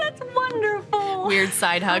 Lissa, that's wonderful. Weird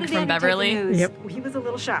side hug from Beverly. Yep. He was a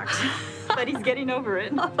little shocked, but he's getting over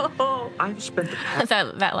it. I've spent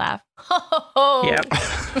that laugh. Yep.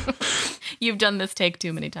 You've done this take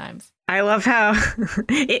too many times. I love how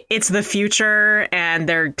it's the future and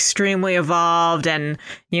they're extremely evolved and,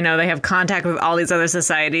 you know, they have contact with all these other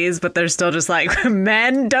societies, but they're still just like,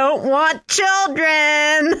 men don't want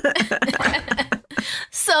children.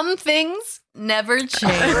 Some things never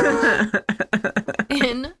change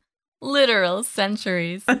in literal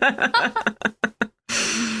centuries.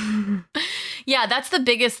 Yeah, that's the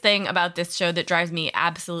biggest thing about this show that drives me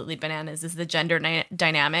absolutely bananas is the gender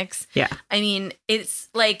dynamics. Yeah. I mean, it's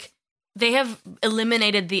like they have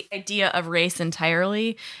eliminated the idea of race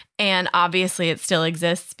entirely. And obviously it still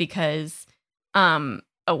exists because a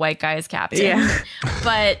white guy is captain. Yeah.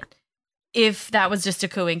 But if that was just a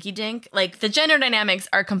coinky dink, like the gender dynamics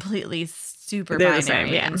are completely super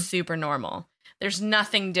binary and super normal. There's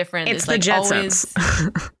nothing different. It's the Jetsons.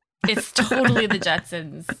 It's totally the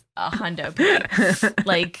Jetsons, hundo.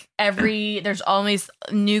 Like there's always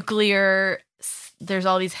nuclear, there's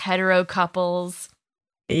all these hetero couples.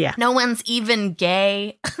 Yeah. No one's even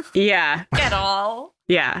gay. Yeah. At all.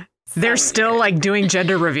 Yeah. They're still like doing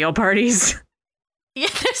gender reveal parties. Yeah,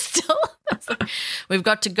 they're still. We've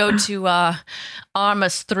got to go to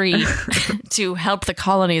Armus 3 to help the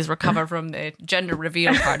colonies recover from the gender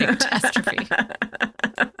reveal party catastrophe.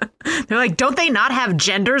 They're like, don't they not have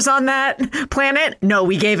genders on that planet? No,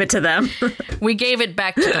 we gave it to them. We gave it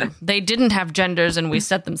back to them. They didn't have genders and we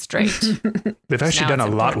set them straight. They've actually done a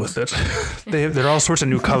lot with it. There are all sorts of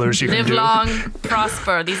new colors you can do. Live long,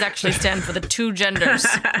 prosper. These actually stand for the two genders.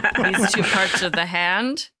 These two parts of the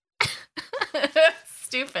hand.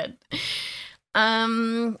 Stupid.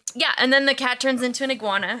 Yeah, and then the cat turns into an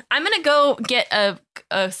iguana. I'm gonna go get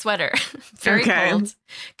a sweater. Very cold.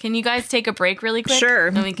 Can you guys take a break really quick? Sure.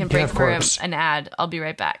 And we can break for an ad. I'll be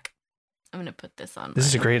right back. I'm gonna put this on. This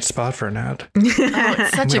is a great spot for an ad. Oh,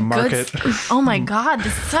 it's such a good. It. Oh my god,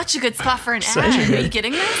 this is such a good spot for an ad. Are you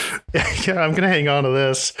getting this? Yeah, I'm gonna hang on to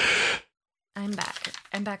this. I'm back.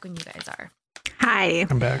 I'm back when you guys are. Hi.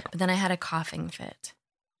 I'm back. But then I had a coughing fit.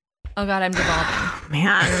 Oh god, I'm devolving.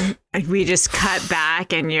 Man, we just cut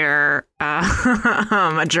back and you're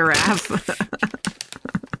a giraffe.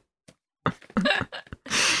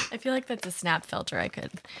 I feel like that's a snap filter I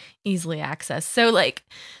could easily access. So like,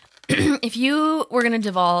 if you were going to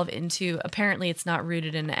devolve into, apparently it's not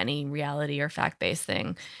rooted in any reality or fact-based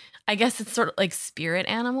thing. I guess it's sort of like spirit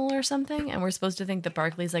animal or something. And we're supposed to think that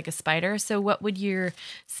Barkley's like a spider. So what would your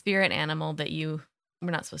spirit animal that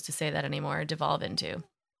we're not supposed to say that anymore, devolve into?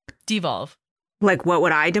 Devolve. Like, what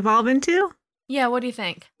would I devolve into? Yeah, what do you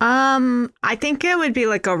think? I think it would be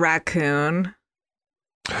like a raccoon.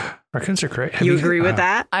 Raccoons are great. You agree with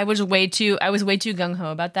that? I was way too gung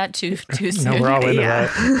ho about that too soon. No, we're all into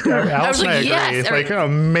that. Alice and I agree. Yes, like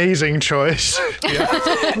amazing choice.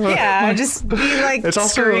 Yeah, just be like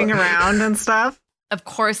scurrying around and stuff. Of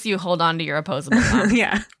course, you hold on to your opposable thumbs.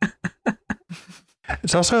 Yeah.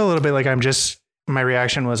 It's also a little bit like my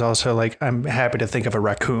reaction was also like, I'm happy to think of a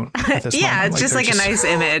raccoon at this yeah, moment. it's just like a nice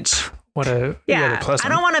image. What a pleasant. I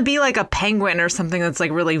don't want to be like a penguin or something that's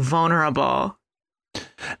like really vulnerable.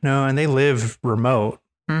 No, and they live remote,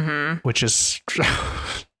 which is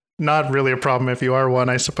not really a problem if you are one,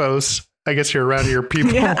 I suppose. I guess you're around your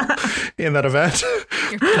people in that event.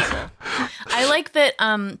 Your people. I like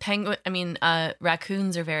that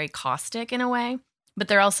raccoons are very caustic in a way, but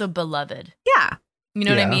they're also beloved. Yeah. You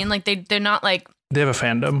know what I mean? Like they're not like they have a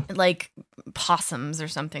fandom. Like possums or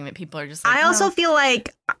something that people are just like, I also feel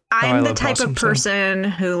like I'm the type of person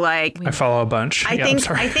who like I follow a bunch. I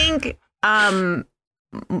think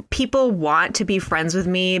people want to be friends with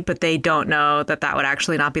me, but they don't know that would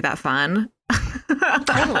actually not be that fun.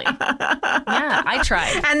 Totally. Yeah, I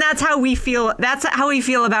tried. And that's how we feel. That's how we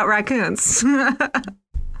feel about raccoons. We're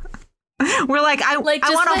like, I want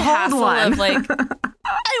to hold one. Of like,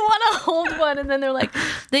 I want to hold one. And then they're like,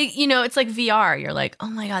 it's like VR. You're like, oh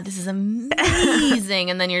my God, this is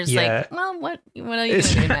amazing. And then you're just like, well, what are you going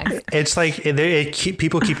to do next? It's like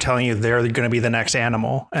people keep telling you they're going to be the next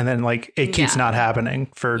animal. And then like it keeps not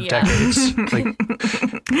happening for decades. Like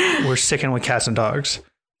we're sticking with cats and dogs.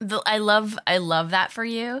 I love that for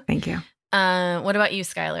you. Thank you. What about you,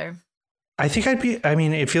 Skylar? I think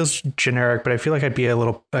it feels generic, but I feel like I'd be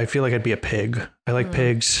a pig. I like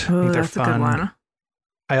pigs. I think they're fun. A good one.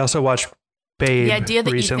 I also watched Babe. The idea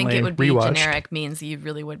that recently, you think it would be rewatched. Generic means you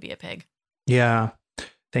really would be a pig. Yeah.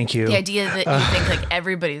 Thank you. The idea that you think like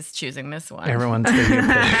everybody's choosing this one. Everyone's going to be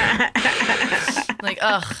a pig. Like,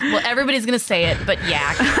 well, everybody's going to say it, but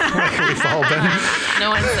yak. Like we've all been.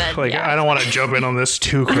 No one said like, yak. I don't want to jump in on this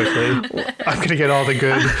too quickly. I'm going to get all the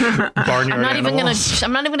good barnyard I'm not animals.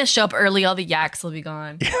 even going to show up early. All the yaks will be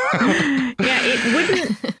gone.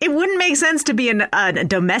 It wouldn't make sense to be a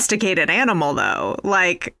domesticated animal, though.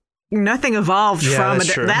 Like, nothing evolved from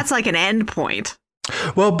it. That's like an end point.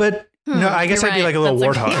 Well, but no, I guess I'd be like a little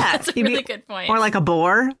warthog. That's a really good point. Or like a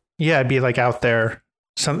boar. Yeah, I'd be like out there,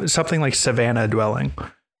 something like savanna dwelling,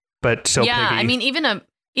 but still piggy. I mean, even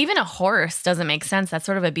a horse doesn't make sense. That's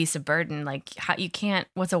sort of a beast of burden. Like,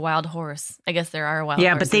 what's a wild horse? I guess there are wild horses.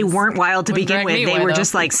 Yeah, but they weren't wild to begin with. They were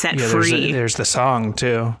just like set free. There's the song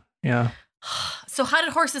too. Yeah. So how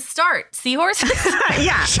did horses start? Seahorses?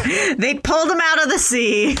 Yeah, they pulled them out of the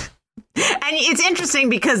sea. And it's interesting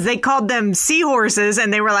because they called them seahorses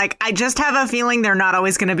and they were like, I just have a feeling they're not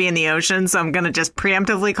always going to be in the ocean. So I'm going to just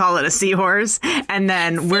preemptively call it a seahorse. And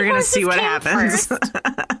then we're going to see what happens.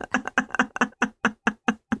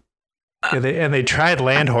 Yeah, they tried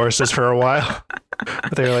land horses for a while.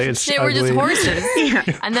 But they were like, it's ugly. Were just horses. Yeah.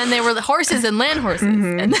 And then they were the horses and land horses.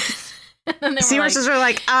 Mm-hmm. And then seahorses are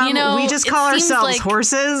like, we just call ourselves like,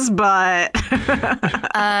 horses, but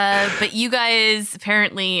but you guys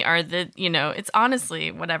apparently are it's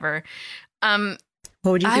honestly whatever. What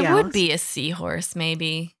would you be, I would be a seahorse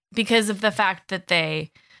maybe because of the fact that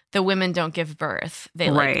the women don't give birth.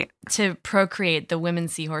 They like to procreate. The women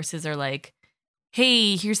seahorses are like,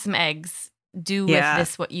 hey, here's some eggs. Do with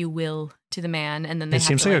this what you will to the man, and then they. It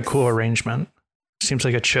seems like a cool arrangement. Seems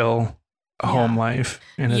like a chill home life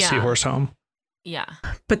in a seahorse home. Yeah.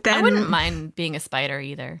 But then I wouldn't mind being a spider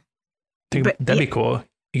either. That'd be cool.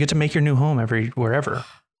 You get to make your new home wherever.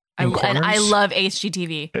 And I love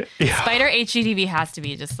HGTV. Yeah. Spider HGTV has to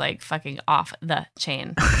be just like fucking off the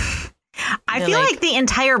chain. I feel like the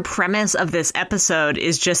entire premise of this episode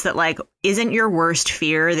is just that, like, isn't your worst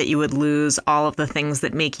fear that you would lose all of the things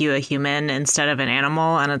that make you a human instead of an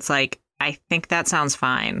animal? And it's like, I think that sounds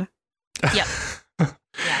fine. Yep. Yeah.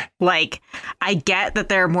 Like, I get that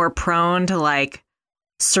they're more prone to like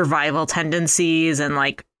survival tendencies and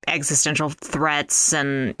like existential threats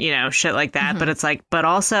and, shit like that. Mm-hmm. But it's like, but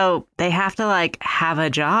also they have to like have a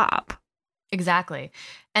job. Exactly.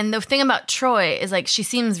 And the thing about Troi is like she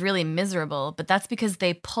seems really miserable, but that's because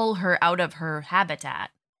they pull her out of her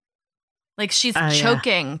habitat. Like she's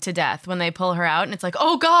choking to death when they pull her out. And it's like,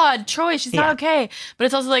 oh, God, Troi, she's not okay. But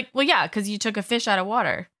it's also like, well, yeah, because you took a fish out of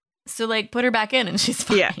water. So, like, put her back in and she's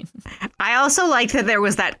fine. Yeah. I also liked that there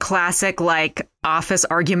was that classic, like, office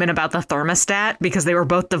argument about the thermostat because they were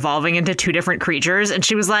both devolving into two different creatures. And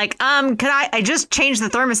she was like, I just changed the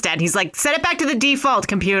thermostat. And he's like, set it back to the default,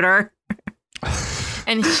 computer.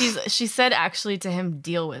 And she said actually to him,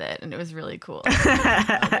 deal with it. And it was really cool.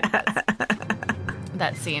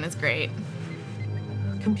 That scene is great.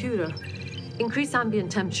 Computer, increase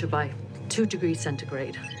ambient temperature by 2 degrees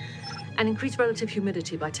centigrade. And increase relative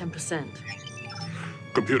humidity by 10%.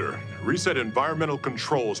 Computer, reset environmental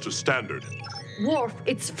controls to standard. Worf,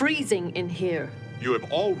 it's freezing in here. You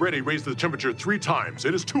have already raised the temperature 3 times.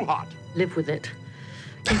 It is too hot. Live with it.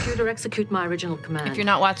 Computer, execute my original command. If you're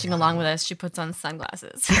not watching along with us, she puts on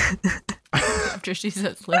sunglasses. After she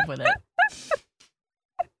says live with it.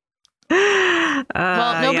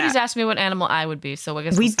 Well, nobody's asked me what animal I would be, so I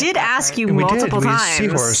guess we did ask you multiple times.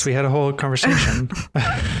 Seahorse. We had a whole conversation.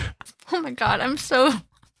 Oh my God, I'm so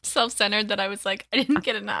self-centered that I was like, I didn't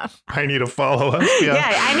get enough. I need a follow-up. Yeah,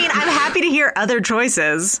 I mean, I'm happy to hear other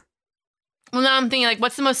choices. Well, now I'm thinking, like,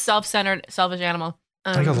 what's the most self-centered, selfish animal?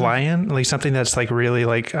 Like a lion? Like something that's like really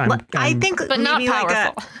like... I think but maybe not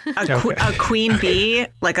powerful. Like a queen bee,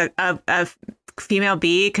 like a female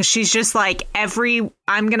bee, because she's just like, I'm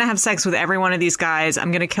going to have sex with every one of these guys. I'm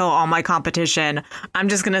going to kill all my competition. I'm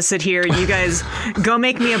just going to sit here. You guys go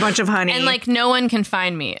make me a bunch of honey. And like no one can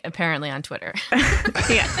find me, apparently, on Twitter.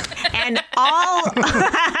 Yeah. And all...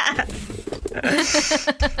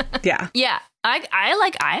 Yeah. Yeah.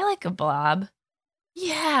 I like a blob.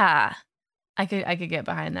 Yeah. I could get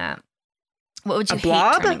behind that. What would you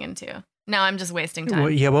hate turning into? No, I'm just wasting time. Well,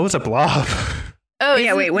 yeah, what was a blob? Oh,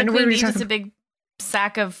 yeah, wait. When were we just a big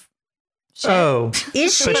sack of shit? Oh,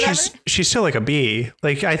 is she? But she's still like a bee.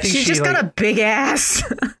 Like I think she's just got a big ass.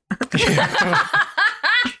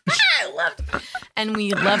 I love, and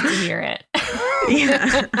we love to hear it.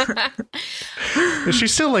 Yeah.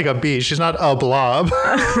 She's still like a bee. She's not a blob.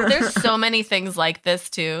 There's so many things like this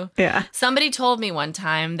too. Yeah. Somebody told me one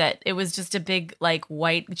time that it was just a big like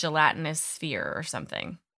white gelatinous sphere or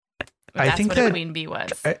something. That's what a queen bee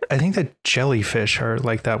was. I think that jellyfish are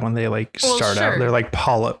like that when they like start out. They're like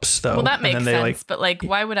polyps though. Well, that makes sense. But like,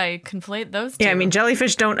 why would I conflate those two? Yeah, I mean,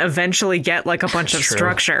 jellyfish don't eventually get like a bunch of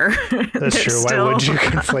structure. That's true. Why would you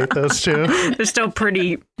conflate those two? They're still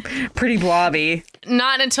pretty blobby.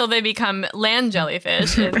 Not until they become land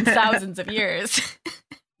jellyfish in thousands of years.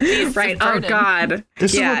 Right. Oh God.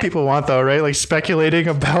 This is what people want though, right? Like speculating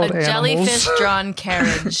about animals. Jellyfish drawn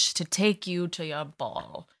carriage to take you to your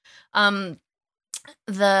ball. What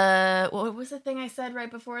was the thing I said right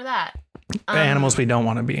before that? Animals we don't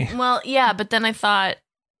want to be. Well, yeah, but then I thought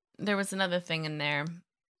there was another thing in there.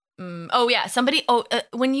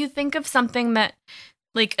 When you think of something that,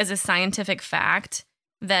 like, as a scientific fact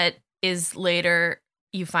that is later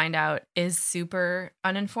you find out is super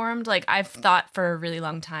uninformed. Like, I've thought for a really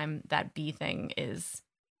long time that bee thing is,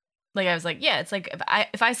 like, I was like, yeah, it's like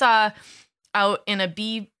if I saw out in a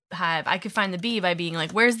bee hive, I could find the bee by being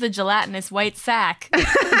like, where's the gelatinous white sac?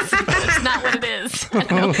 It's not what it is.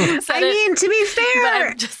 I mean, to be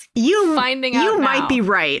fair, you might be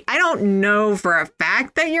right. I don't know for a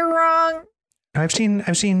fact that you're wrong. I've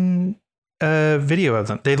seen a video of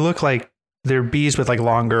them. They look like they're bees with like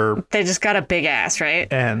longer. They just got a big ass,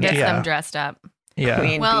 right? And gets them dressed up. Yeah.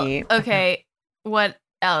 Queen bee. Okay. What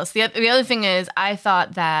else? The other thing is, I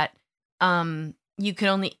thought that you could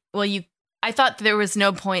only I thought there was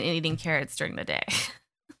no point in eating carrots during the day.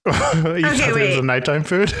 You thought it was a nighttime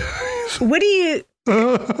food? What do you...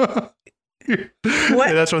 What?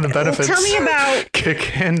 Yeah, that's when the benefits tell me about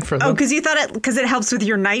kick in for them. Oh, because you thought it helps with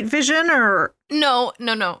your night vision, or... No.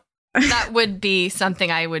 That would be something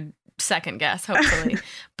I would second guess, hopefully.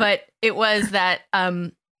 But it was that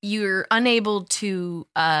you're unable to...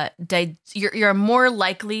 you're more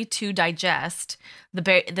likely to digest the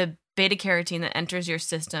beta carotene that enters your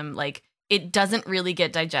system, like... It doesn't really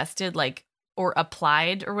get digested, like, or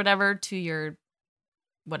applied or whatever to your,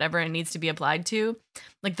 whatever it needs to be applied to.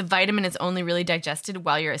 Like, the vitamin is only really digested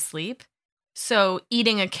while you're asleep. So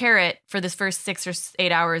eating a carrot for this first 6 or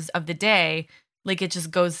 8 hours of the day, like, it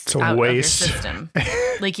just goes out of your system.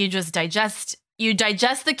 Like, you digest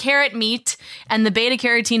the carrot meat and the beta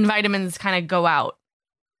carotene vitamins kind of go out.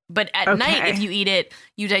 But at night, if you eat it,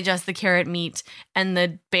 you digest the carrot meat and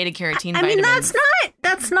the beta carotene vitamins. I mean,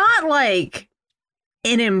 that's not like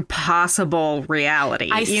an impossible reality.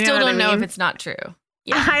 I still don't know if it's not true.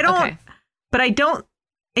 Yeah, I don't. But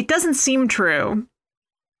it doesn't seem true.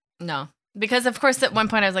 No, because of course at one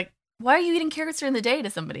point I was like, why are you eating carrots during the day to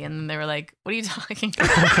somebody? And then they were like, what are you talking about?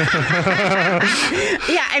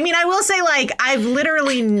 Yeah, I mean, I will say, like, I've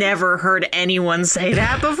literally never heard anyone say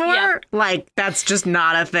that before. Yeah. Like, that's just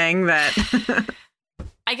not a thing that...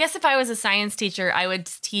 I guess if I was a science teacher, I would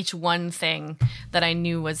teach one thing that I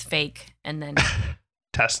knew was fake and then...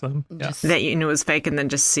 Test them. Yeah. That you knew was fake and then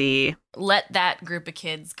just see... Let that group of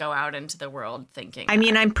kids go out into the world thinking... I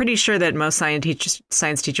mean, I'm pretty sure that most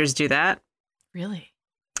science teachers do that. Really?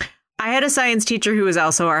 I had a science teacher who was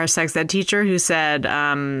also our sex ed teacher who said,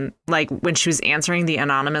 like, when she was answering the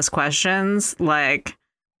anonymous questions, like,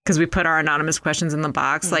 because we put our anonymous questions in the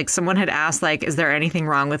box, like, someone had asked, like, is there anything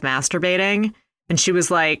wrong with masturbating? And she was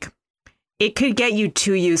like, it could get you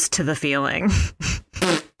too used to the feeling.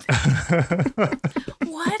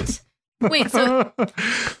 What? Wait, so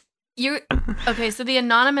so the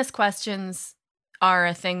anonymous questions are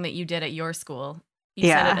a thing that you did at your school. You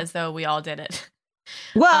said it as though we all did it.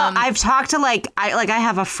 Well, I've talked to I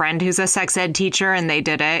have a friend who's a sex ed teacher and they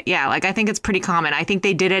did it. Yeah, like I think it's pretty common. I think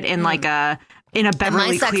they did it in like a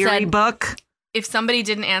Beverly Cleary book. If somebody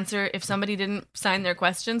didn't sign their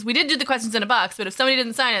questions, we did do the questions in a box, but if somebody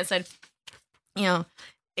didn't sign it, said,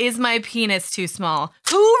 is my penis too small?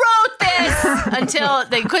 Who wrote this? Until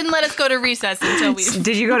they couldn't let us go to recess until we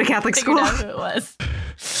Did you go to Catholic school? Out who it was.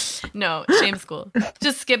 No, shame school.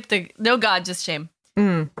 Just skip no God, just shame.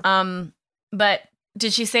 But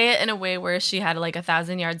did she say it in a way where she had like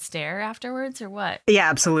 1,000-yard stare afterwards or what? Yeah,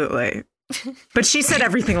 absolutely. But she said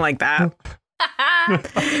everything like that.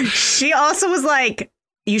 She also was like,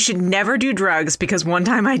 you should never do drugs because one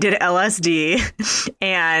time I did LSD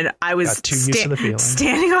and I was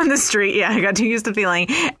standing on the street. Yeah, I got too used to the feeling.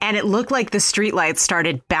 And it looked like the street lights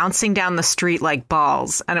started bouncing down the street like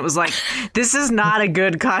balls. And it was like, this is not a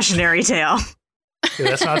good cautionary tale.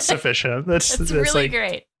 Yeah, that's not sufficient. That's really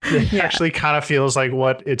great. It actually kind of feels like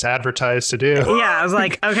what it's advertised to do. Yeah, I was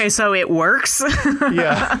like, okay, so it works.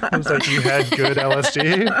 Yeah, it was like you had good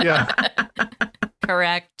LSD. Yeah,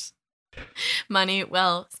 correct. Money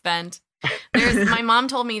well spent. My mom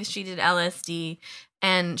told me she did LSD,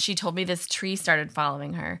 and she told me this tree started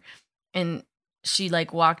following her, and she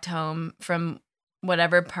like walked home from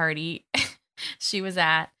whatever party she was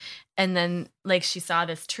at, and then like she saw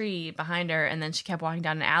this tree behind her, and then she kept walking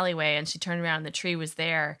down an alleyway, and she turned around and the tree was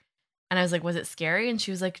there, and I was like, was it scary? And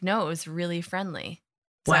she was like, no, it was really friendly.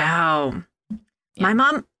 So, wow. Yeah. My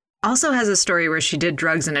mom also has a story where she did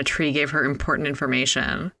drugs and a tree gave her important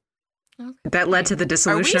information. Okay. That led to the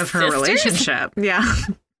dissolution of her relationship. Yeah.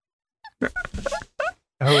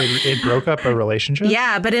 Oh, it broke up a relationship?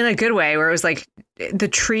 Yeah, but in a good way, where it was like the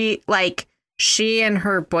tree, like she and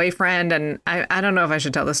her boyfriend, and I don't know if I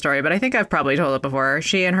should tell the story, but I think I've probably told it before.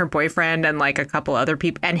 She and her boyfriend and like a couple other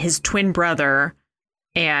people and his twin brother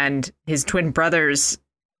and his twin brother's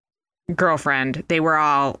girlfriend, they were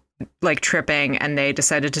all like tripping, and they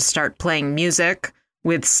decided to start playing music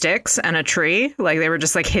with sticks and a tree. Like they were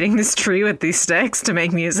just like hitting this tree with these sticks to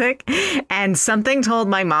make music. And something told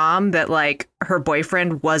my mom that like her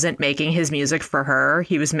boyfriend wasn't making his music for her.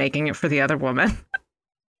 He was making it for the other woman.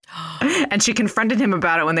 And she confronted him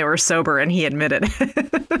about it when they were sober, and he admitted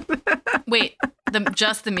it. Wait,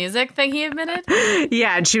 just the music thing he admitted?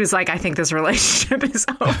 Yeah, and she was like, I think this relationship is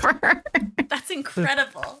over. That's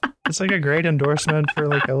incredible. It's like a great endorsement for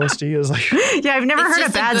like LSD. Is like, yeah, I've never heard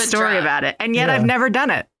a bad story about it, and yet I've never done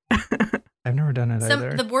it. I've never done it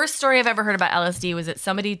either. The worst story I've ever heard about LSD was that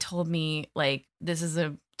somebody told me, like, this is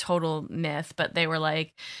a total myth, but they were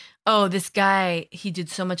like, oh, this guy, he did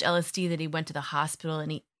so much LSD that he went to the hospital,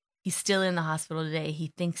 and he's still in the hospital today.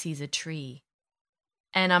 He thinks he's a tree.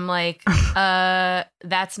 And I'm like,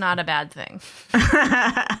 that's not a bad thing.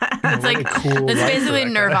 It's like, cool, that's basically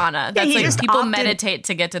Nirvana. That's like people meditate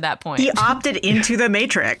to get to that point. He opted into the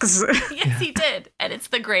Matrix. Yes, he did. And it's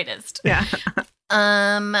the greatest. Yeah.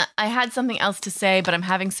 I had something else to say, but I'm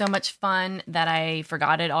having so much fun that I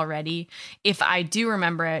forgot it already. If I do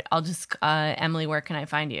remember it, I'll just, Emily, where can I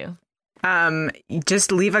find you?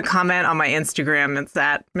 Just leave a comment on my Instagram. It's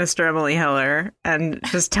at Mr. Emily Hiller, and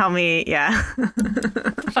just tell me,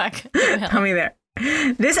 Fuck. Tell me there.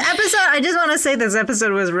 This episode, I just want to say this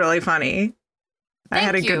episode was really funny. I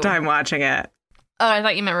had a good time watching it. Oh, I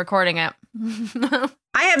thought you meant recording it.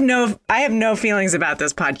 I have no feelings about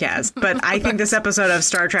this podcast, but I think this episode of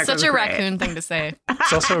Star Trek was such a great. raccoon thing to say.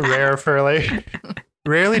 It's also rare for like.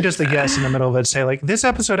 Rarely does the guest in the middle of it say, like, this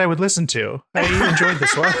episode I would listen to. I enjoyed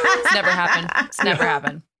this one. It's never happened. It's never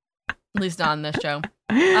happened. At least not on this show.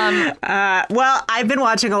 Well, I've been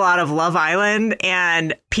watching a lot of Love Island,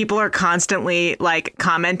 and people are constantly like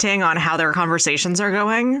commenting on how their conversations are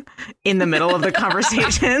going in the middle of the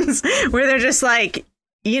conversations, where they're just like,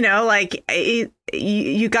 you know, like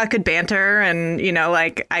you got good banter, and you know,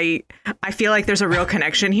 like I feel like there's a real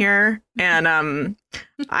connection here, and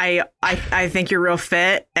I think you're real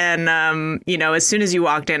fit, and you know, as soon as you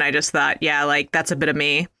walked in, I just thought, yeah, like that's a bit of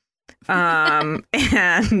me. And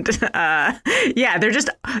yeah,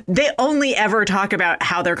 they only ever talk about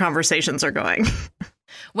how their conversations are going.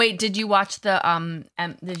 Wait, did you watch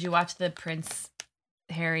the Prince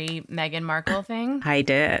Harry Meghan Markle thing? I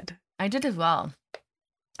did as well.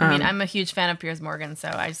 I mean, I'm a huge fan of Piers Morgan, so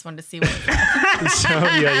I just wanted to see what it was. So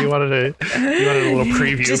yeah, you wanted a little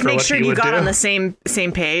preview. Just for make what sure he you would got do. on the same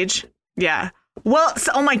page. Yeah. Well,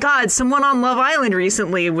 oh my God, someone on Love Island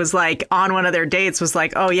recently was like, on one of their dates was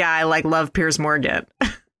like, oh yeah, I like love Piers Morgan.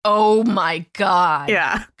 Oh my God.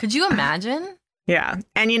 Yeah. Could you imagine? Yeah.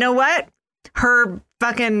 And you know what? Her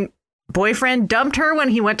fucking boyfriend dumped her when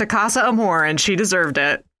he went to Casa Amor, and she deserved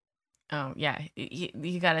it. Oh, yeah.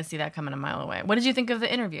 You got to see that coming a mile away. What did you think of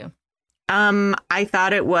the interview? I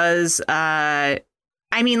thought it was, I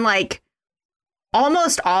mean, like,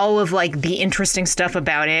 almost all of, like, the interesting stuff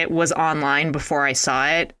about it was online before I saw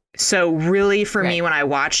it. So really, for me, when I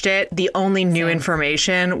watched it, the only new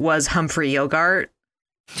information was Humphrey Yogart.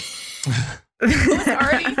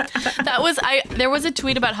 There was a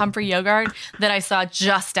tweet about Humphrey Yogart that I saw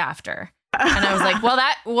just after. And I was like, well,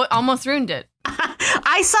 that almost ruined it.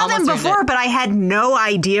 I saw them before, but I had no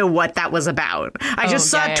idea what that was about. I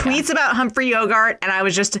just saw tweets about Humphrey Yogart, and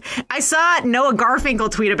I saw Noah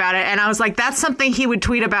Garfinkel tweet about it, and I was like, that's something he would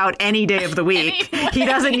tweet about any day of the week. He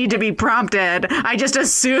doesn't need to be prompted. I just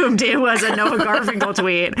assumed it was a Noah Garfinkel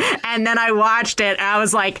tweet. And then I watched it, and I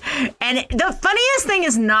was like, and the funniest thing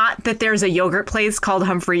is not that there's a yogurt place called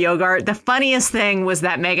Humphrey Yogurt. The funniest thing was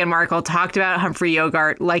that Meghan Markle talked about Humphrey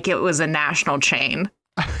Yogurt like it was a national chain.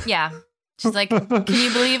 Yeah. She's like, can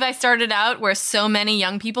you believe I started out where so many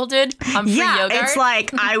young people did? Humphrey Yogurt? It's like,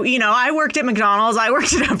 I worked at McDonald's. I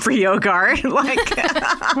worked at Humphrey Yogurt. Like,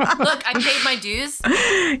 look, I paid my dues.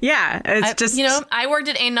 Yeah, it's just... You know, I worked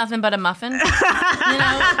at Ain't Nothing But a Muffin,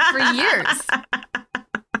 for years.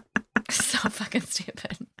 So fucking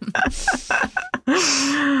stupid.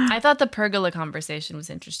 I thought the pergola conversation was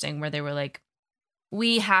interesting, where they were like,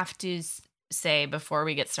 we have to say before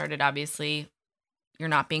we get started, obviously, you're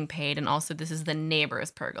not being paid, and also this is the neighbor's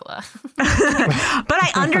pergola. But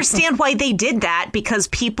I understand why they did that, because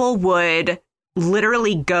people would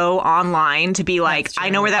literally go online to be like, I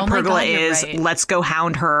know where that pergola is. Right. Let's go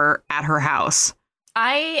hound her at her house.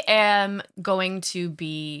 I am going to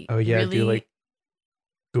be do like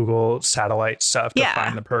Google satellite stuff to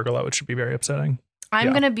find the pergola, which would be very upsetting. I'm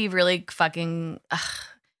going to be really fucking... I'm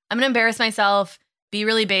going to embarrass myself, be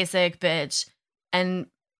really basic, bitch, and...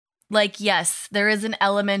 Like, yes, there is an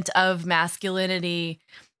element of masculinity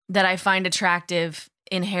that I find attractive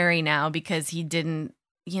in Harry now, because he didn't,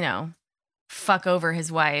 fuck over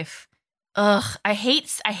his wife. Ugh, I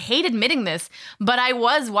hate admitting this, but I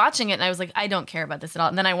was watching it and I was like, I don't care about this at all.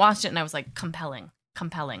 And then I watched it and I was like, compelling.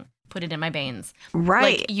 Put it in my veins.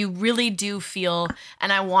 Right. Like, you really do feel,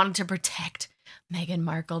 and I wanted to protect Meghan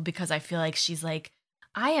Markle, because I feel like she's like,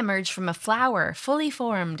 I emerged from a flower, fully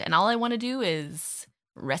formed, and all I want to do is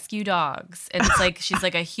rescue dogs. And it's like she's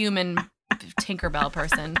like a human Tinkerbell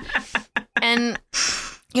person, and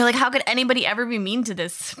you're like, how could anybody ever be mean to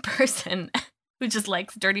this person who just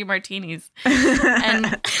likes dirty martinis?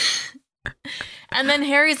 And then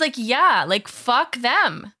Harry's like, yeah, like, fuck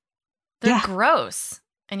them, they're gross.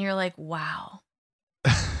 And you're like, wow.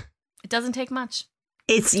 It doesn't take much.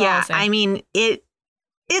 It's I mean,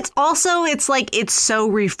 it's also, it's like, it's so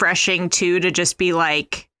refreshing too to just be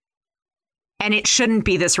like, and it shouldn't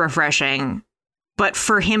be this refreshing, but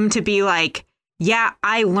for him to be like, yeah,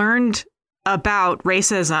 I learned about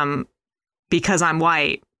racism because I'm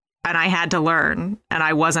white and I had to learn and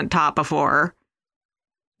I wasn't taught before.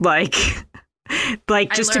 Like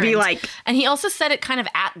just to be like. And he also said it kind of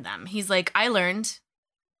at them. He's like, I learned.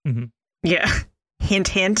 Mm-hmm. Yeah. Hint,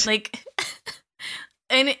 hint. Like,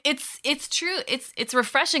 and it's true. It's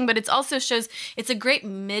refreshing, but it also shows it's a great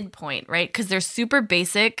midpoint, right? Because they're super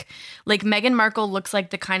basic. Like, Meghan Markle looks like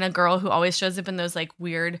the kind of girl who always shows up in those like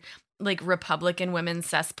weird, like Republican women's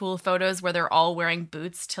cesspool photos where they're all wearing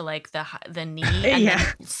boots to like the knee and then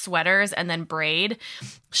sweaters and then braid.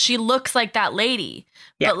 She looks like that lady,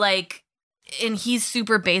 but like, and he's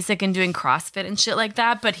super basic and doing CrossFit and shit like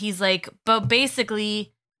that. But he's like, but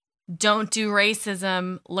basically, don't do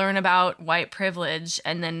racism, learn about white privilege,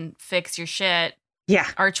 and then fix your shit. Yeah.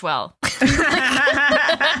 Archwell.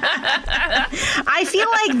 I feel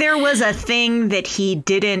like there was a thing that he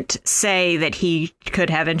didn't say that he could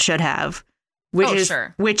have and should have,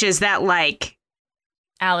 which is that, like,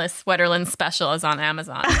 Alice Wetterland's special is on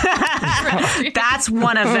Amazon. That's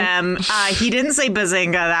one of them. He didn't say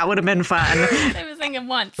Bazinga. That would have been fun. I was thinking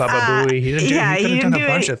once. Baba Booey. He didn't do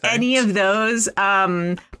any of those.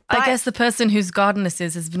 I guess the person whose garden this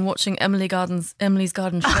is has been watching Emily's Garden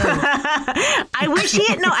Show.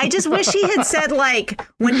 I just wish he had said, like,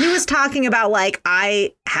 when he was talking about, like,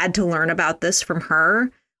 I had to learn about this from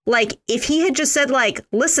her, like, if he had just said, like,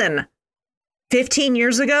 listen, 15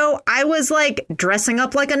 years ago, I was like dressing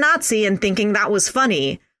up like a Nazi and thinking that was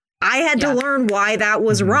funny. I had to learn why that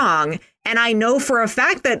was wrong. And I know for a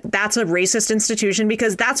fact that that's a racist institution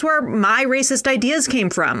because that's where my racist ideas came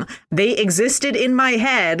from. They existed in my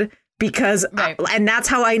head because, and that's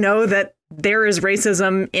how I know that there is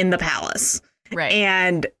racism in the palace. Right.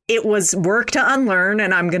 And it was work to unlearn,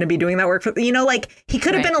 and I'm going to be doing that work for, like, he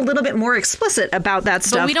could have been a little bit more explicit about that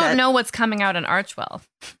stuff. But we don't know what's coming out in Archwell.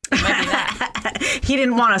 It might be that. He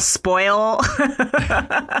didn't want to spoil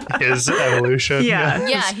his evolution.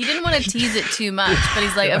 Yeah, he didn't want to tease it too much, but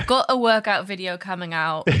he's like, I've got a workout video coming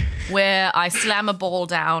out where I slam a ball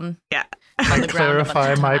down. Yeah. I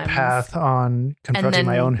clarify my path on confronting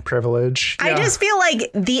my own privilege. I just feel like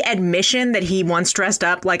the admission that he once dressed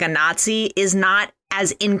up like a Nazi is not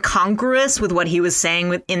as incongruous with what he was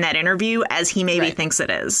saying in that interview as he maybe thinks it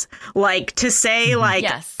is. Like, to say, like,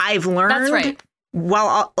 I've learned. That's right.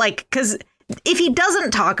 Well, like, because if he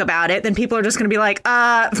doesn't talk about it, then people are just going to be like,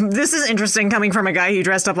 this is interesting coming from a guy who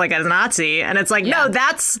dressed up like a Nazi. And it's like, no,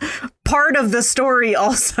 that's part of the story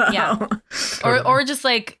also. Yeah. Or just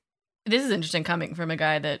like, this is interesting coming from a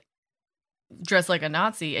guy that dressed like a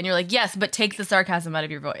Nazi. And you're like, yes, but take the sarcasm out of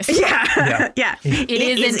your voice. Yeah. It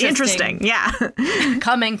is interesting. Yeah.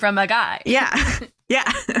 Coming from a guy. Yeah. Yeah.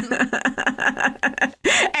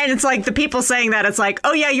 And it's like the people saying that, it's like,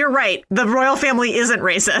 oh, yeah, you're right. The royal family isn't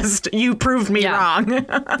racist. You proved me wrong.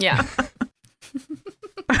 Yeah.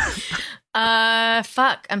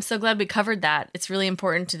 Fuck. I'm so glad we covered that. It's really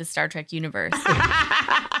important to the Star Trek universe.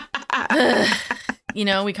 You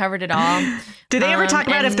know, we covered it all. Did they ever talk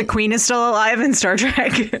about if the Queen is still alive in Star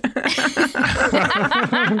Trek?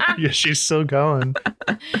 Yeah, she's still going.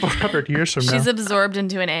 400 years from now. She's absorbed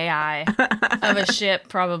into an AI of a ship,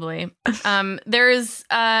 probably. There is,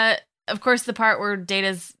 of course, the part where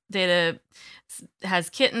Data has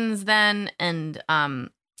kittens then, and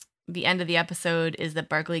the end of the episode is that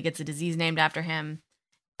Barclay gets a disease named after him.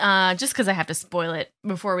 Just because I have to spoil it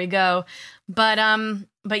before we go. But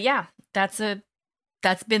yeah, that's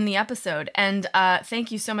been the episode. And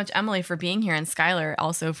thank you so much, Emily, for being here, and Skylar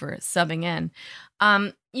also for subbing in.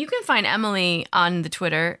 You can find Emily on the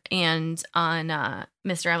Twitter and on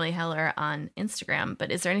Mr. Emily Heller on Instagram. But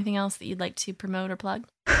is there anything else that you'd like to promote or plug?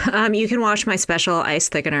 You can watch my special Ice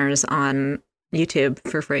Thickeners on YouTube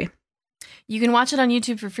for free. You can watch it on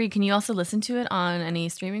YouTube for free. Can you also listen to it on any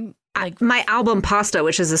streaming? My album Pasta,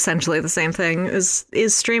 which is essentially the same thing, is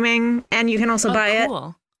streaming, and you can also buy it.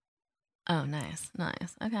 Oh, nice.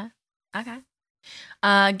 Okay.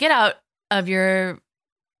 Get out of your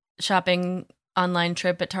shopping online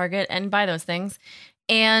trip at Target and buy those things.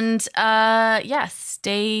 And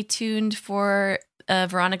stay tuned for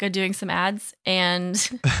Veronica doing some ads.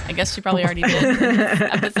 And I guess she probably already did in this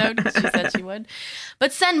episode. She said she would.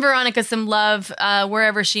 But send Veronica some love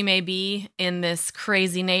wherever she may be in this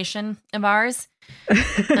crazy nation of ours.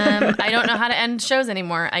 I don't know how to end shows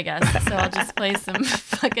anymore, I guess. So I'll just play some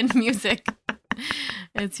fucking music.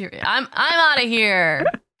 It's here. I'm out of here.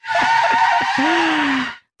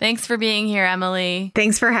 Thanks for being here, Emily.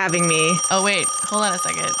 Thanks for having me. Oh, wait. Hold on a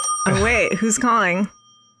second. Oh, wait. Who's calling?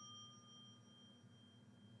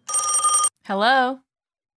 Hello?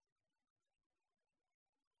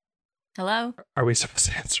 Hello? Are we supposed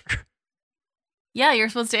to answer? Yeah, you're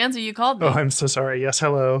supposed to answer. You called me. Oh, I'm so sorry. Yes,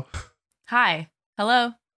 hello. Hi.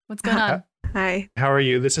 Hello. What's going on? Hi. How are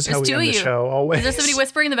you? This is how we end the show always. Is there somebody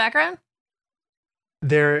whispering in the background?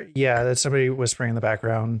 That's somebody whispering in the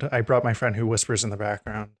background. I brought my friend who whispers in the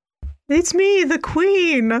background. It's me, the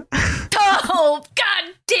Queen. Oh, god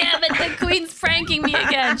damn it. The Queen's pranking me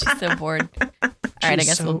again. She's so bored. All right, I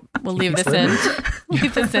guess we'll leave this in.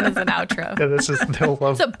 Leave this in as an outro. Yeah, they'll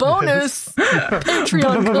love it's a bonus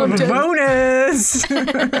Patreon content. Bonus.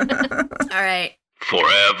 All right.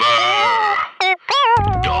 Forever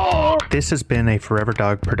Dog. This has been a Forever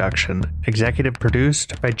Dog production, executive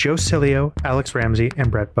produced by Joe Cilio, Alex Ramsey,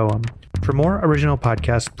 and Brett Boehm. For more original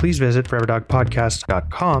podcasts, please visit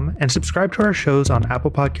foreverdogpodcast.com and subscribe to our shows on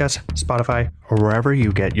Apple Podcasts, Spotify, or wherever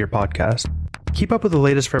you get your podcasts. Keep up with the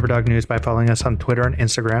latest Forever Dog news by following us on Twitter and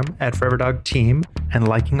Instagram at Forever Dog Team and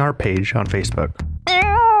liking our page on Facebook.